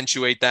can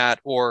accentuate that,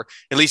 or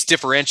at least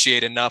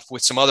differentiate enough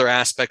with some other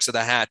aspects of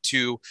the hat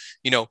to,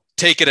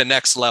 take it a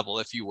next level,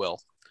 if you will.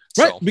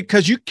 Right. So,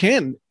 because you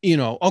can,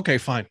 okay,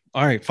 fine.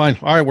 All right, fine.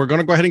 All right. We're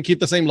going to go ahead and keep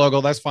the same logo.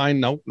 That's fine.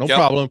 No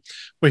problem.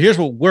 But here's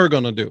what we're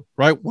going to do,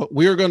 right? What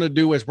we're going to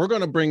do is we're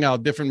going to bring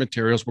out different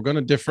materials. We're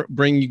going to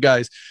bring you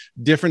guys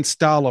different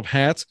style of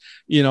hats,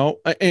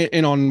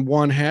 and on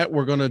one hat,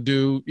 we're going to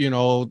do,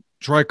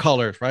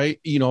 tricolors, right?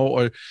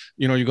 Or,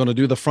 you're going to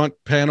do the front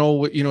panel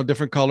with,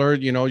 different color,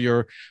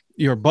 your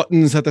your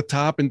buttons at the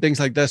top and things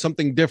like that,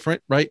 something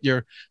different, right?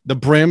 The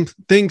brim,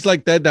 things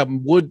like that, that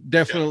would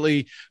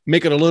definitely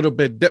make it a little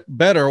bit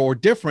better or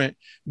different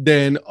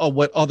than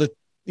what other,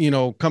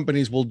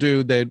 companies will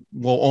do that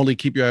will only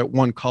keep you at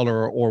one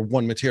color or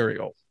one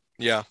material.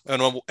 Yeah.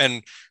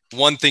 And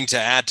one thing to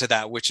add to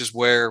that, which is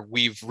where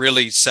we've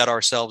really set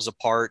ourselves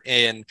apart,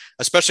 and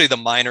especially the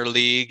minor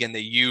league and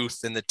the youth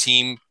and the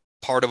team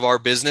part of our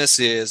business,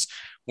 is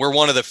we're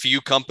one of the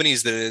few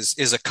companies that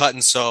is a cut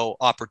and sew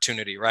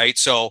opportunity, right?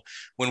 So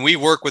when we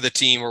work with a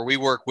team or we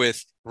work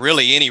with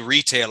really any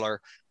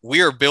retailer,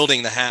 we are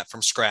building the hat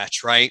from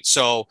scratch, right?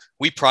 So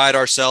we pride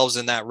ourselves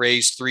in that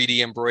raised 3D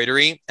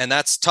embroidery, and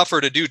that's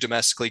tougher to do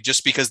domestically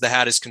just because the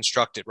hat is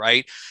constructed,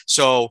 right?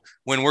 So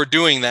when we're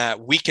doing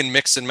that, we can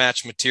mix and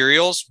match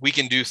materials. We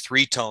can do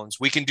 3 tones.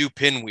 We can do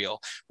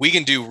pinwheel. We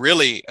can do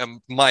really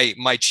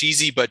my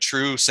cheesy but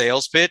true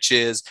sales pitch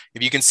is,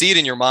 if you can see it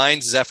in your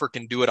mind, Zephyr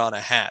can do it on a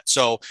hat.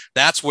 So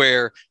that's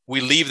where we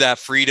leave that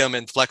freedom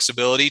and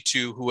flexibility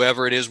to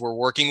whoever it is we're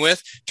working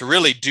with to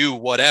really do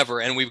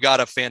whatever. And we've got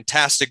a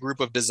fantastic group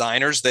of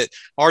designers that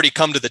already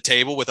come to the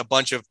table with a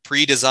bunch of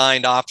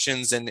pre-designed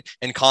options and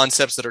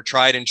concepts that are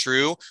tried and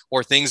true,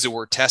 or things that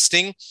we're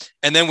testing.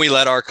 And then we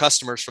let our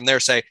customers from there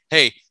say,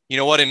 hey, you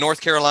know what, in North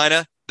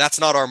Carolina,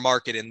 that's not our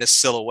market in this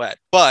silhouette,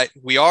 but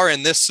we are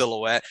in this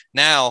silhouette.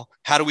 Now,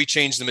 how do we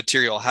change the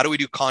material? How do we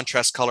do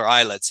contrast color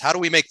eyelets? How do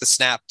we make the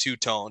snap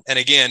 2-tone? And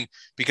again,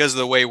 because of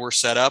the way we're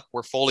set up,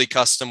 we're fully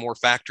custom, we're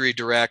factory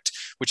direct,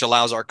 which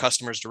allows our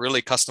customers to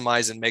really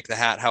customize and make the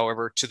hat,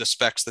 however, to the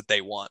specs that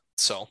they want.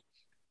 So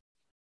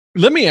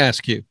let me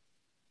ask you,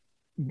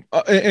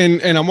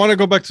 and I want to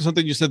go back to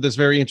something you said that's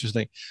very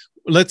interesting.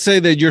 Let's say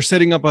that you're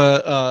setting up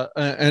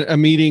a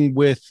meeting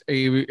with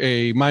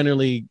a minor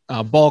league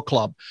ball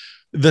club.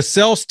 The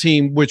sales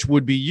team, which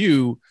would be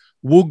you,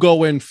 will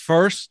go in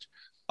first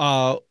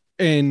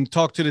and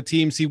talk to the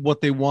team, see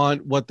what they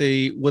want, what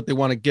they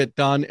want to get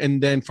done,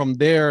 and then from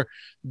there,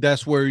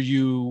 that's where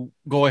you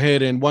go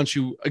ahead, and once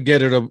you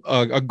get it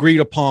agreed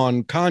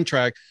upon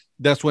contract,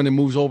 that's when it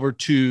moves over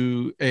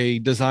to a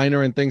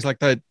designer and things like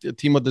that, a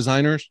team of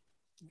designers.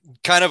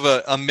 Kind of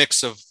a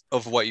mix of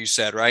what you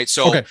said, right?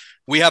 So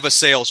we have a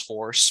sales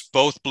force,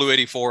 both Blue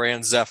 84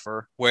 and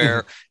Zephyr,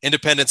 where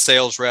independent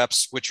sales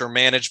reps, which are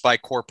managed by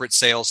corporate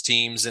sales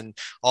teams and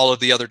all of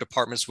the other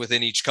departments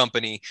within each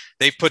company,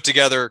 they've put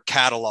together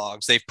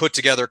catalogs, they've put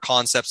together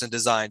concepts and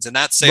designs, and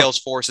that sales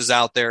force is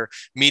out there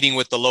meeting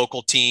with the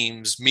local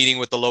teams, meeting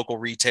with the local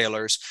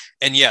retailers.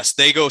 And yes,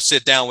 they go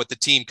sit down with the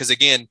team, because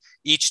again,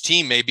 each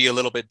team may be a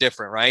little bit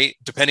different, right?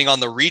 Depending on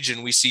the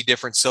region, we see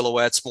different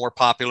silhouettes more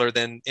popular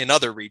than in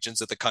other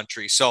regions of the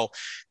country. So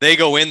they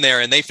go in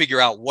there and they figure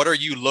out, what are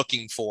you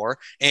looking for?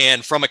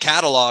 And from a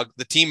catalog,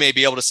 the team may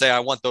be able to say, I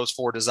want those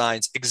 4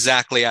 designs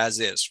exactly as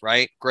is,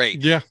 right?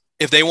 Great. Yeah.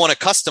 If they want to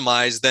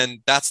customize,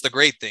 then that's the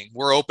great thing.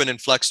 We're open and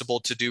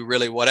flexible to do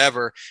really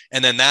whatever.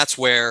 And then that's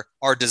where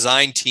our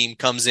design team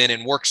comes in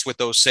and works with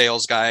those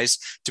sales guys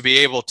to be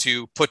able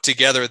to put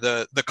together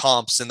the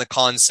comps and the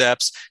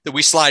concepts that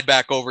we slide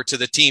back over to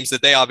the teams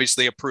that they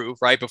obviously approve,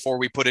 right? Before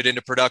we put it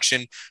into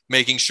production,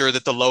 making sure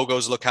that the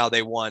logos look how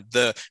they want,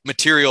 the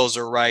materials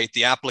are right,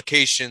 the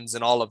applications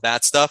and all of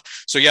that stuff.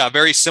 So yeah,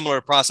 very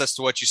similar process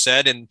to what you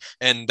said.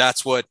 And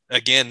that's what,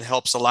 again,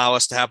 helps allow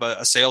us to have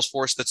a sales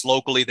force that's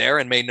locally there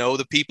and may know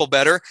the people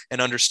better and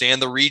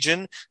understand the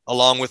region,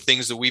 along with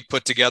things that we've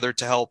put together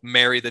to help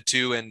marry the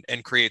two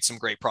and create some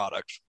great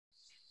product.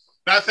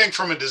 And I think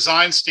from a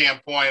design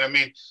standpoint, I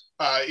mean,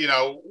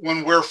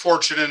 when we're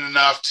fortunate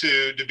enough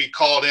to be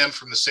called in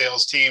from the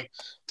sales team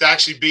to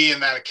actually be in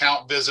that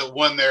account visit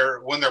when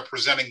they're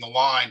presenting the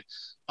line,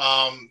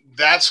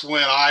 that's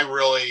when I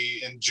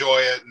really enjoy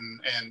it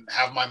and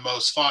have my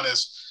most fun.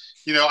 Is,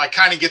 I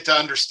kind of get to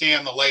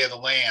understand the lay of the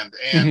land,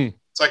 and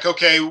it's like,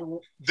 okay,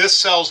 this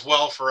sells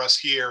well for us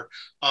here.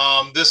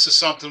 This is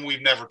something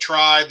we've never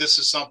tried. This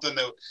is something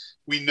that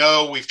we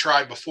know we've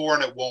tried before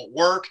and it won't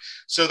work.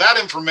 So that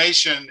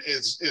information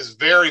is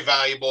very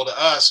valuable to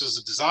us as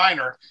a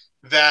designer,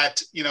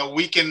 that,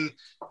 we can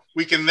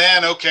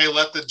then,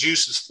 let the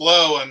juices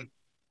flow and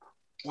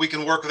we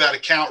can work with that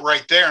account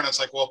right there. And it's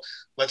like, well,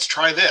 let's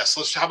try this.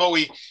 How about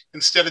we,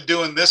 instead of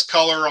doing this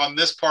color on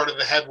this part of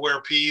the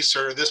headwear piece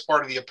or this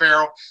part of the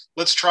apparel,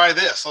 let's try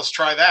this, let's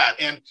try that.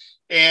 And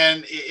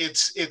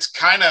it's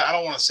kind of, I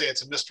don't want to say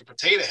it's a Mr.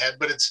 Potato Head,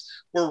 but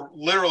we're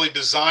literally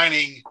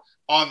designing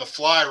on the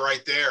fly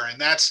right there. And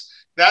that's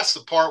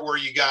the part where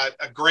you got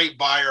a great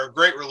buyer, a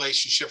great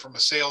relationship from a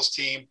sales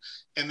team,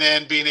 and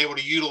then being able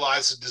to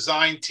utilize the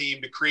design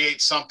team to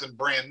create something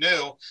brand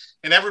new,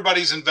 and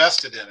everybody's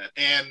invested in it.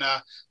 And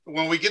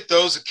when we get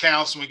those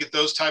accounts and we get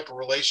those type of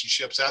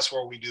relationships, that's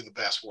where we do the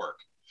best work.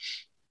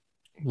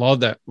 Love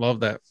that.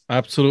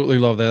 Absolutely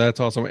love that. That's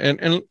awesome.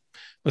 And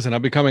listen,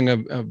 I'm becoming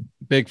a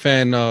big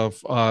fan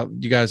of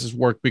you guys'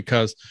 work,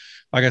 because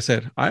like I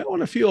said, I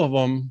own a few of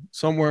them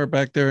somewhere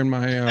back there in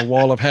my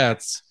wall of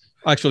hats,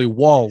 actually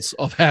walls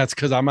of hats,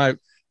 because I'm at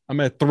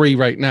 3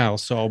 right now.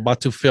 So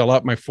about to fill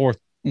up my 4th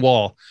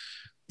wall.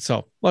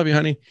 So love you,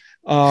 honey.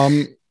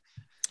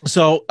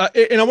 So,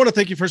 and I want to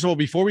thank you, first of all,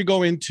 before we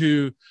go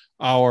into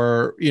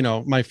our,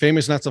 my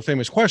famous, not so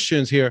famous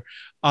questions here,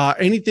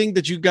 anything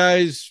that you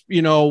guys,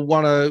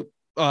 want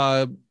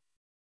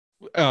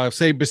to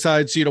say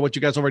besides, what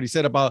you guys already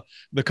said about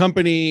the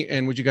company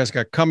and what you guys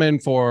got coming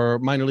for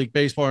minor league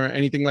baseball or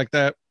anything like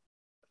that?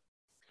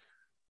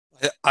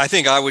 I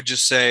think I would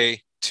just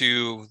say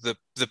to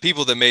the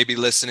people that may be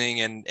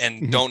listening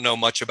and don't know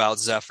much about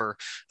Zephyr,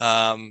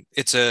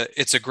 it's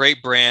a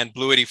great brand.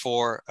 Blue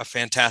 84, a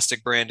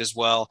fantastic brand as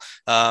well.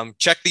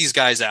 Check these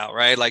guys out,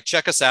 right? Like,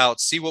 check us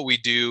out, see what we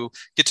do,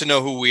 get to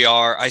know who we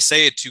are. I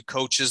say it to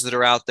coaches that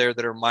are out there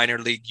that are minor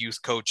league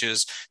youth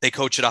coaches. They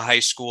coach at a high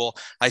school.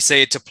 I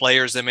say it to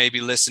players that may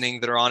be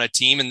listening that are on a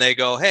team and they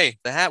go, hey,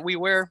 the hat we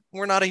wear,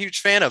 we're not a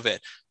huge fan of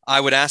it. I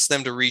would ask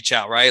them to reach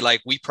out, right?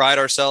 Like, we pride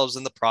ourselves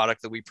in the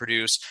product that we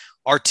produce.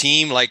 Our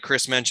team, like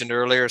Chris mentioned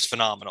earlier, is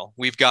phenomenal.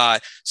 We've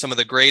got some of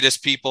the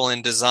greatest people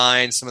in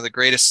design, some of the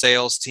greatest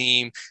sales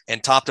team,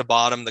 and top to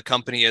bottom, the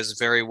company is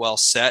very well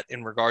set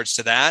in regards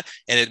to that.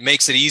 And it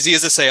makes it easy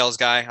as a sales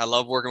guy. I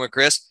love working with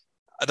Chris.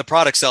 The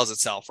product sells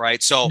itself,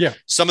 right? So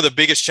some of the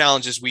biggest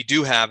challenges we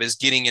do have is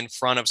getting in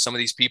front of some of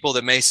these people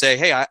that may say,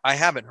 hey, I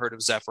haven't heard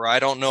of Zephyr. I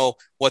don't know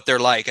what they're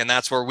like. And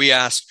that's where we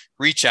ask,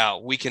 reach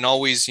out. We can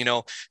always,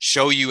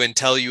 show you and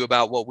tell you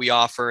about what we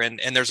offer. And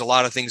there's a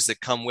lot of things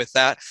that come with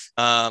that.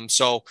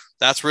 So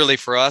that's really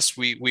for us.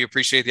 We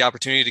appreciate the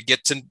opportunity to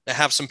get to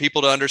have some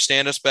people to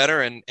understand us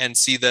better and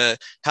see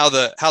how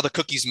the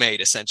cookie's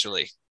made,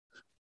 essentially.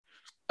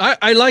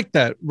 I like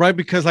that, right?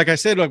 Because like I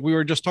said, like we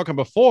were just talking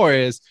before,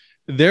 is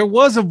there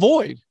was a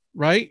void,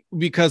 right?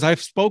 Because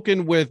I've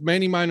spoken with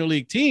many minor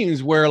league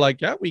teams where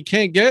we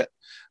can't get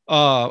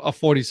a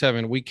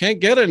 47. We can't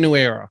get a new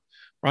era,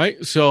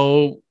 right?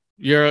 So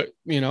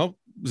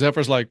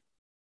Zephyr's like,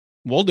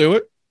 we'll do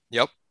it.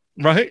 Yep.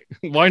 Right?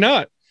 Why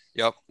not?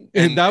 Yep.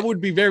 And that would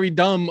be very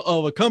dumb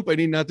of a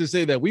company not to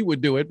say that we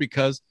would do it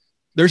because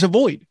there's a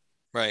void.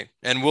 Right.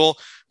 And we'll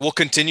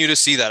continue to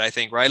see that, I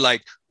think, right?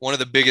 Like, one of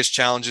the biggest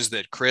challenges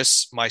that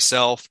Chris,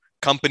 myself,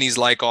 companies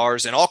like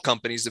ours and all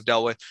companies have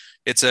dealt with,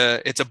 it's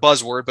a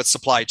buzzword, but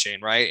supply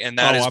chain, right? And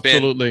that has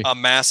been a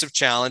massive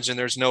challenge, and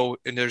there's no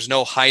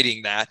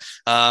hiding that.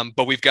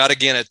 But we've got,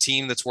 again, a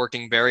team that's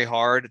working very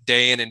hard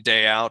day in and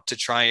day out to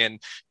try and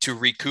to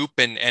recoup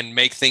and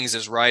make things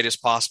as right as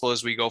possible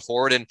as we go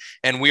forward.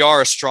 And we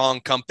are a strong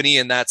company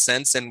in that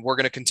sense, and we're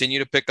going to continue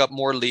to pick up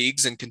more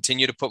leagues and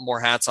continue to put more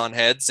hats on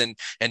heads and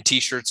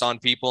t-shirts on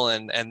people,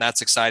 and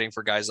that's exciting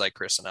for guys like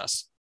Chris and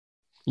us.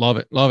 Love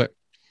it.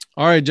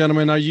 All right,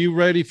 gentlemen, are you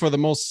ready for the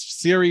most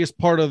serious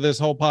part of this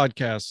whole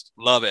podcast?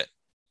 Love it.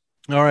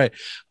 All right.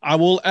 I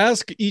will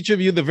ask each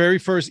of you the very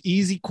first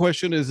easy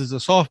question. Is a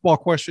softball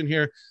question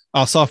here.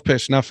 Soft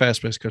pitch, not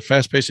fast pitch, because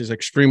fast pitch is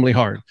extremely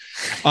hard.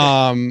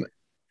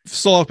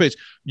 Soft pitch.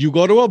 You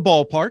go to a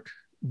ballpark.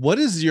 What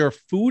is your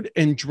food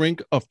and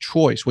drink of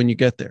choice when you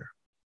get there?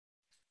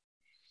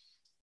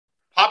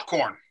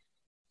 Popcorn.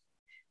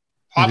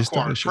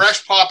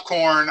 Fresh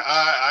popcorn.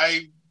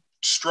 I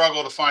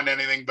struggle to find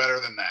anything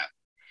better than that.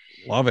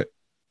 Love it.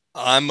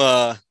 I'm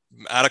out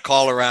of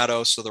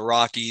Colorado, so the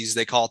Rockies,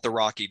 they call it the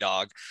Rocky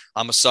Dog.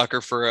 I'm a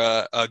sucker for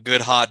a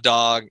good hot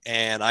dog,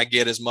 and I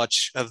get as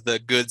much of the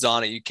goods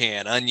on it you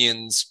can.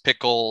 Onions,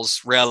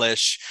 pickles,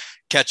 relish,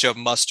 ketchup,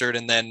 mustard,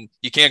 and then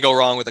you can't go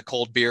wrong with a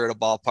cold beer at a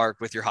ballpark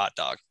with your hot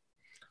dog.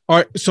 All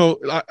right, so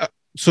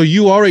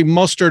you are a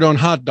mustard on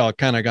hot dog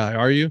kind of guy,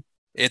 are you?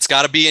 It's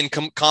got to be in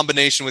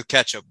combination with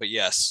ketchup, but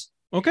yes.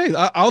 Okay,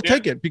 I'll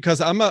take it because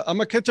I'm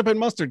a ketchup and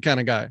mustard kind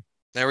of guy.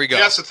 There we go.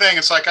 Yeah, that's the thing.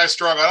 It's like I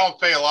struggle. I don't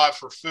pay a lot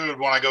for food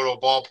when I go to a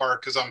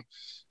ballpark because I'm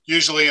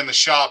usually in the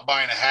shop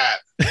buying a hat.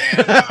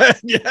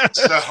 And,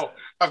 so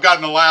I've got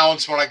an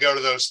allowance when I go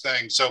to those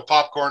things. So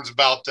popcorn's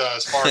about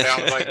as far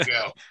down as I can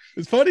go.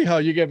 It's funny how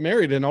you get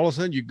married and all of a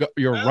sudden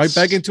you're right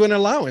back into an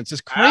allowance. It's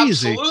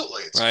crazy.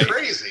 Absolutely. It's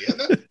crazy,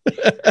 isn't it?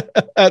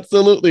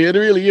 Absolutely. It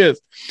really is.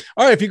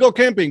 All right. If you go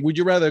camping, would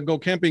you rather go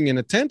camping in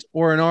a tent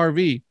or an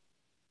RV?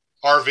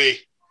 RV.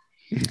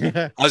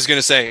 I was going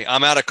to say,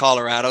 I'm out of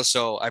Colorado,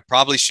 so I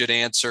probably should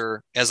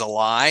answer as a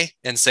lie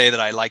and say that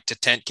I like to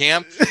tent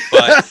camp,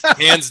 but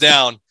hands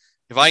down,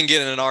 if I can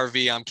get in an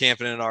RV, I'm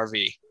camping in an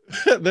RV.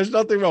 There's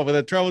nothing wrong with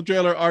a travel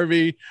trailer,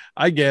 RV.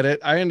 I get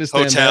it. I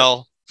understand.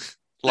 Hotel,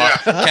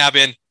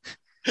 cabin.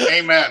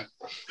 Amen.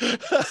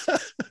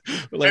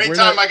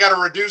 Anytime I got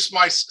to reduce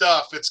my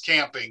stuff, it's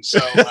camping. So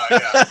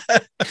yeah.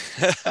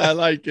 I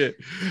like it.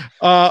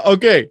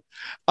 Okay.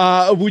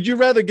 Would you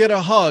rather get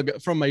a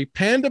hug from a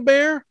panda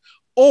bear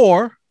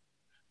or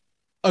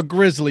a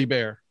grizzly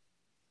bear?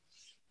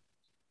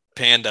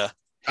 Panda,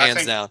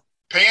 hands down.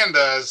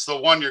 Panda is the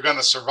one you're going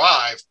to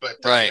survive, but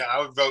yeah, I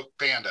would vote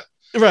panda.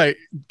 Right,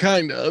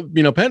 kind of.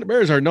 Panda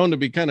bears are known to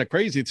be kind of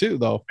crazy too,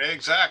 though.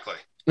 Exactly.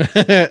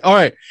 All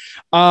right.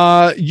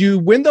 You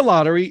win the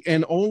lottery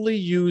and only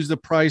use the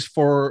price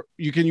for.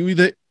 You can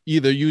either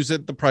use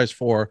it the price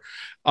for,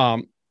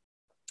 for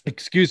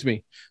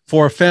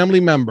a family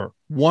member.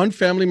 One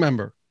family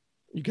member.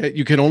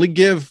 You can only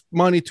give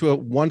money to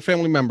one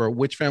family member.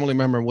 Which family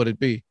member would it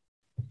be?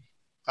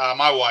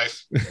 My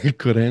wife.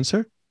 Good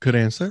answer. Good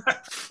answer.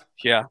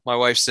 Yeah, my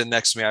wife's sitting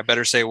next to me. I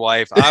better say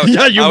wife.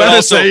 Yeah, you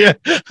better say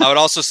it. I would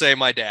also say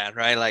my dad,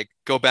 right? Like,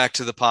 go back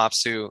to the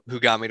pops who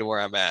got me to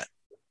where I'm at.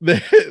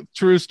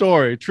 True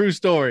story. True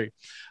story.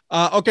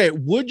 Okay,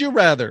 would you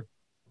rather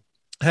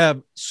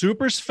have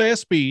super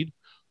fast speed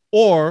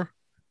or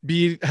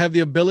have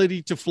the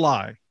ability to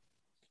fly?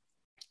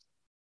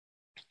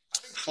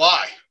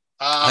 Fly.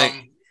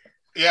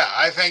 Yeah,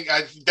 I think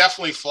I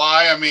definitely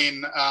fly. I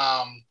mean,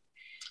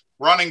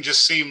 running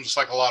just seems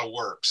like a lot of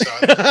work, so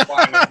I think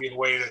flying would be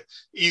the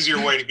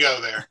easier way to go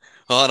there.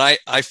 Well, and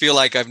I feel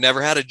like I've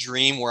never had a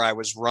dream where I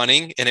was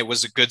running and it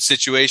was a good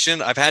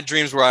situation. I've had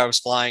dreams where I was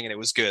flying and it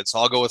was good, so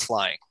I'll go with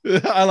flying.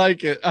 I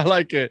like it. I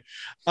like it.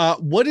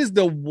 What is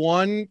the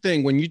one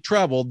thing when you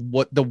travel?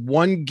 What the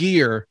one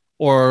gear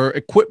or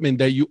equipment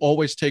that you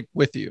always take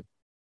with you?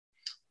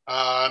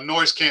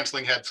 Noise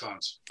canceling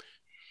headphones.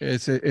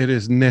 It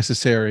is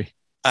necessary.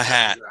 A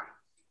hat.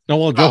 No,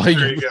 well, Joe,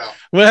 there you go.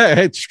 Well,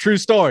 it's true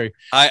story.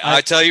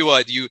 I tell you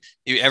what, you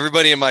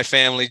everybody in my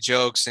family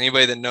jokes.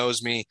 Anybody that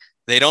knows me,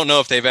 they don't know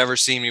if they've ever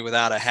seen me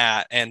without a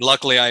hat. And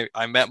luckily,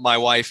 I met my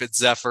wife at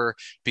Zephyr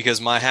because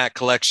my hat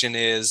collection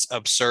is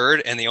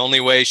absurd. And the only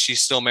way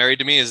she's still married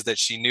to me is that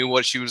she knew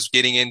what she was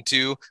getting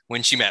into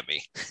when she met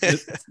me.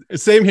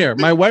 Same here.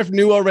 My wife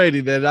knew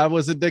already that I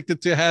was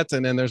addicted to hats,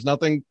 and then there's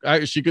nothing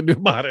she could do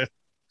about it.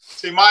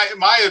 See,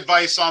 my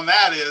advice on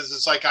that is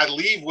it's like I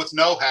leave with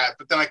no hat,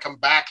 but then I come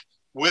back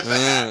with a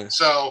hat.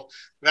 So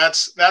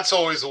that's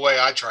always the way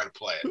I try to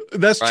play it.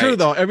 That's true,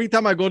 though. Every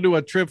time I go to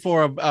a trip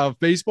for a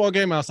baseball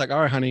game, I was like, all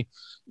right, honey,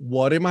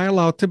 what am I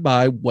allowed to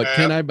buy? What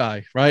can I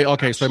buy? Right.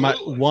 Okay. Absolutely.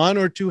 So am I 1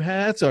 or 2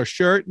 hats or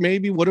shirt?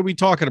 Maybe. What are we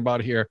talking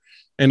about here?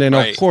 And then,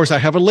 of course, I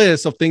have a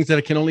list of things that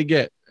I can only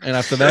get. And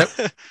after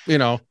that,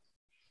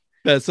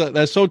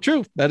 that's so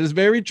true. That is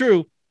very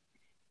true.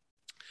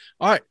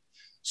 All right.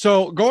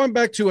 So going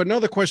back to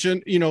another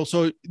question,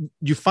 so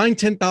you find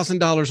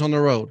 $10,000 on the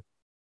road.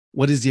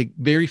 What is the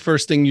very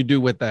first thing you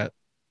do with that?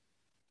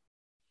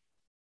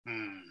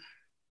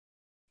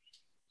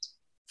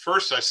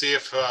 First, I see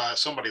if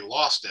somebody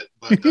lost it,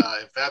 but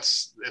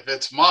if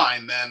it's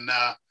mine, then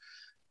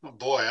oh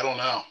boy, I don't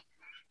know.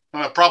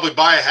 I'm gonna probably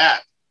buy a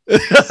hat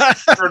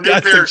or a new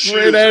pair of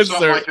shoes or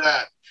something like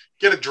that.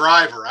 Get a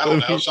driver. I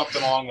don't know,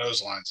 something along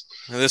those lines.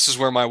 This is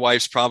where my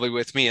wife's probably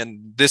with me,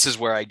 and this is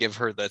where I give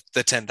her the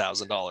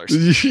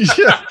 $10,000.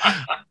 Yeah.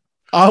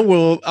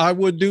 I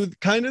would do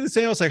kind of the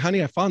same. I was like,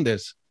 honey, I found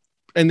this.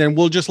 And then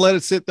we'll just let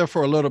it sit there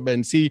for a little bit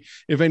and see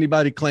if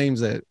anybody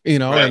claims it, Right.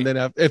 And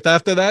then if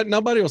after that,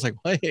 nobody was like,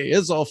 hey,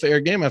 it's all fair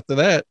game after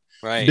that.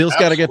 Right. Bills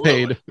got to get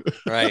paid.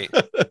 Right.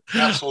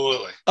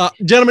 Absolutely.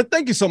 Gentlemen,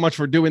 thank you so much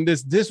for doing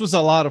this. This was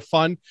a lot of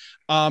fun.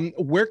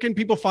 Where can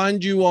people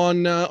find you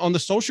on the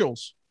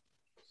socials?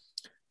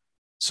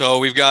 So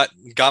we've got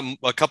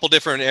a couple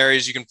different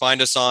areas. You can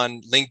find us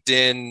on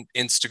LinkedIn,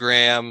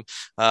 Instagram.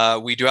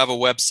 We do have a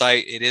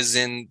website. It is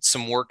in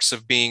some works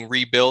of being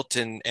rebuilt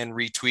and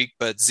retweaked,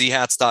 but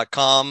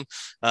zhats.com.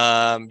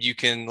 You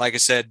can, like I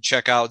said,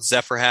 check out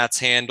Zephyr Hats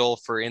handle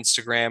for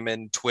Instagram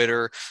and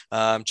Twitter.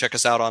 Check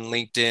us out on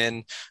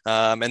LinkedIn.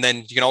 And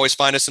then you can always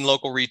find us in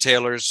local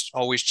retailers.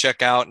 Always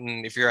check out.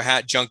 And if you're a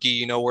hat junkie,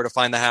 you know where to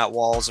find the hat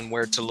walls and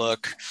where to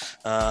look.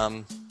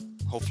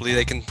 Hopefully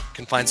they can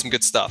find some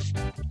good stuff.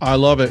 I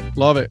love it.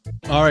 Love it.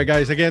 All right,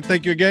 guys. Again,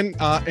 thank you again.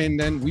 And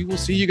then we will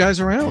see you guys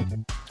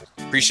around.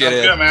 Appreciate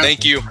it. Good, man.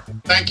 Thank you.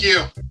 Thank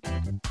you.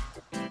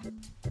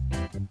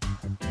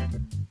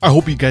 I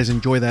hope you guys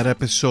enjoy that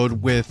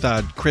episode with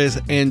Chris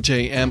and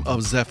JM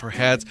of Zephyr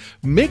Hats.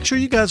 Make sure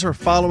you guys are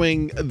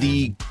following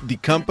the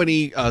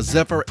company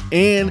Zephyr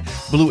and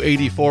Blue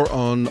 84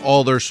 on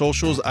all their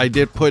socials. I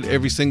did put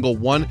every single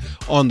one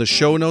on the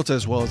show notes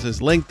as well as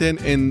his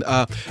LinkedIn. And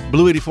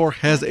Blue 84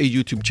 has a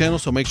YouTube channel,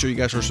 so make sure you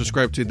guys are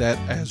subscribed to that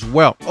as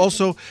well.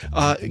 Also,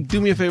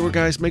 do me a favor,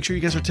 guys. Make sure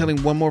you guys are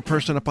telling one more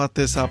person about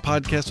this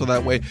podcast so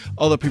that way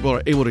other people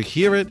are able to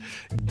hear it.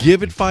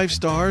 Give it 5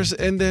 stars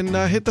and then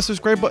hit the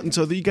subscribe button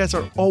so that you guys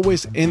are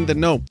always in the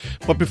know.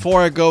 But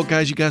before I go,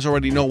 guys, you guys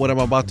already know what I'm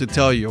about to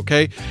tell you,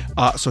 okay?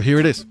 So here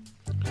it is.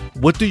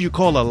 What do you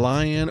call a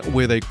lion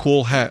with a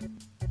cool hat?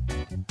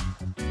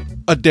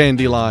 A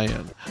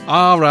dandelion.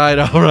 All right.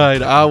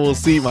 I will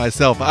see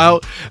myself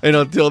out. And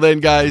until then,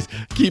 guys,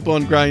 keep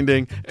on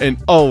grinding and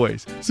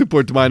always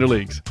support the minor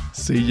leagues.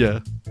 See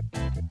ya.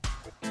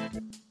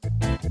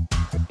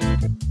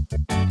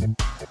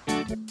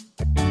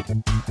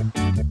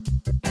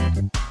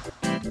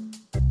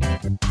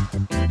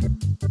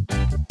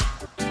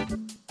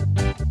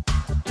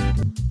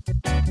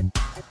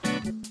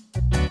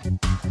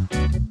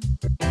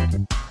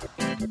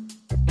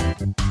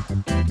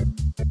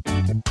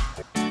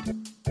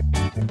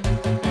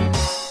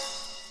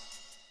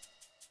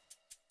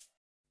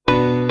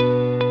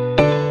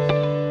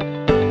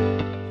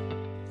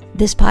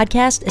 This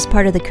podcast is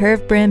part of the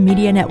Curved Brim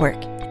Media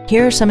Network.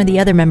 Here are some of the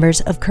other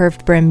members of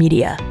Curved Brim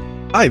Media.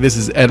 Hi, this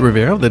is Ed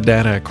Rivera of the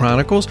Dad Hat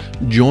Chronicles.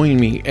 Join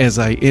me as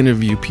I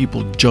interview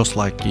people just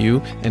like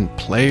you and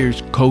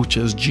players,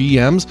 coaches,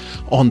 GMs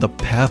on the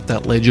path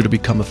that led you to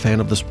become a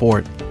fan of the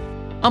sport.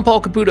 I'm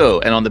Paul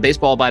Caputo, and on the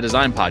Baseball by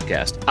Design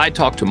podcast, I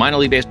talk to minor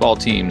league baseball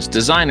teams,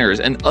 designers,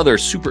 and other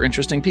super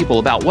interesting people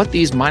about what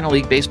these minor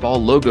league baseball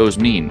logos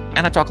mean.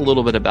 And I talk a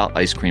little bit about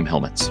ice cream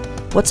helmets.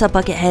 What's up,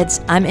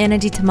 Bucketheads? I'm Anna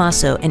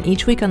DiTomaso, and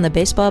each week on the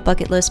Baseball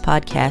Bucket List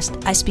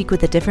podcast, I speak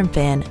with a different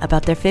fan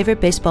about their favorite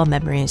baseball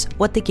memories,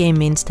 what the game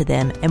means to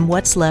them, and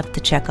what's left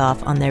to check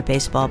off on their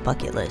baseball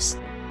bucket list.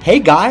 Hey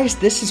guys,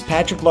 this is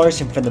Patrick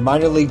Larson from the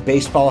Minor League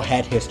Baseball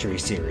Hat History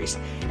Series,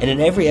 and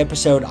in every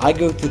episode I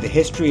go through the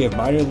history of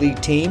minor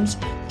league teams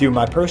through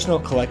my personal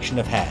collection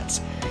of hats.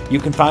 You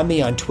can find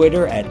me on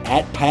Twitter at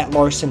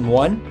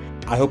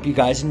PatLarson1. I hope you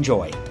guys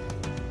enjoy.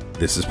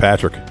 This is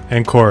Patrick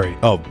and Corey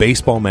of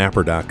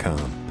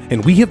BaseballMapper.com,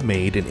 and we have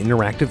made an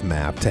interactive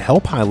map to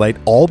help highlight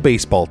all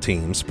baseball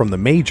teams from the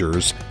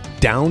majors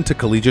down to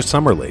collegiate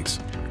summer leagues.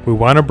 We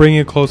want to bring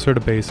you closer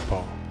to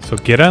baseball. So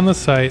get on the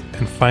site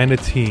and find a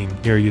team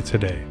near you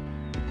today.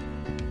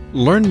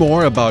 Learn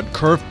more about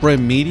Curve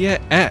Brim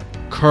Media at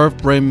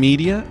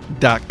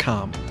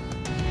curvebrimmedia.com.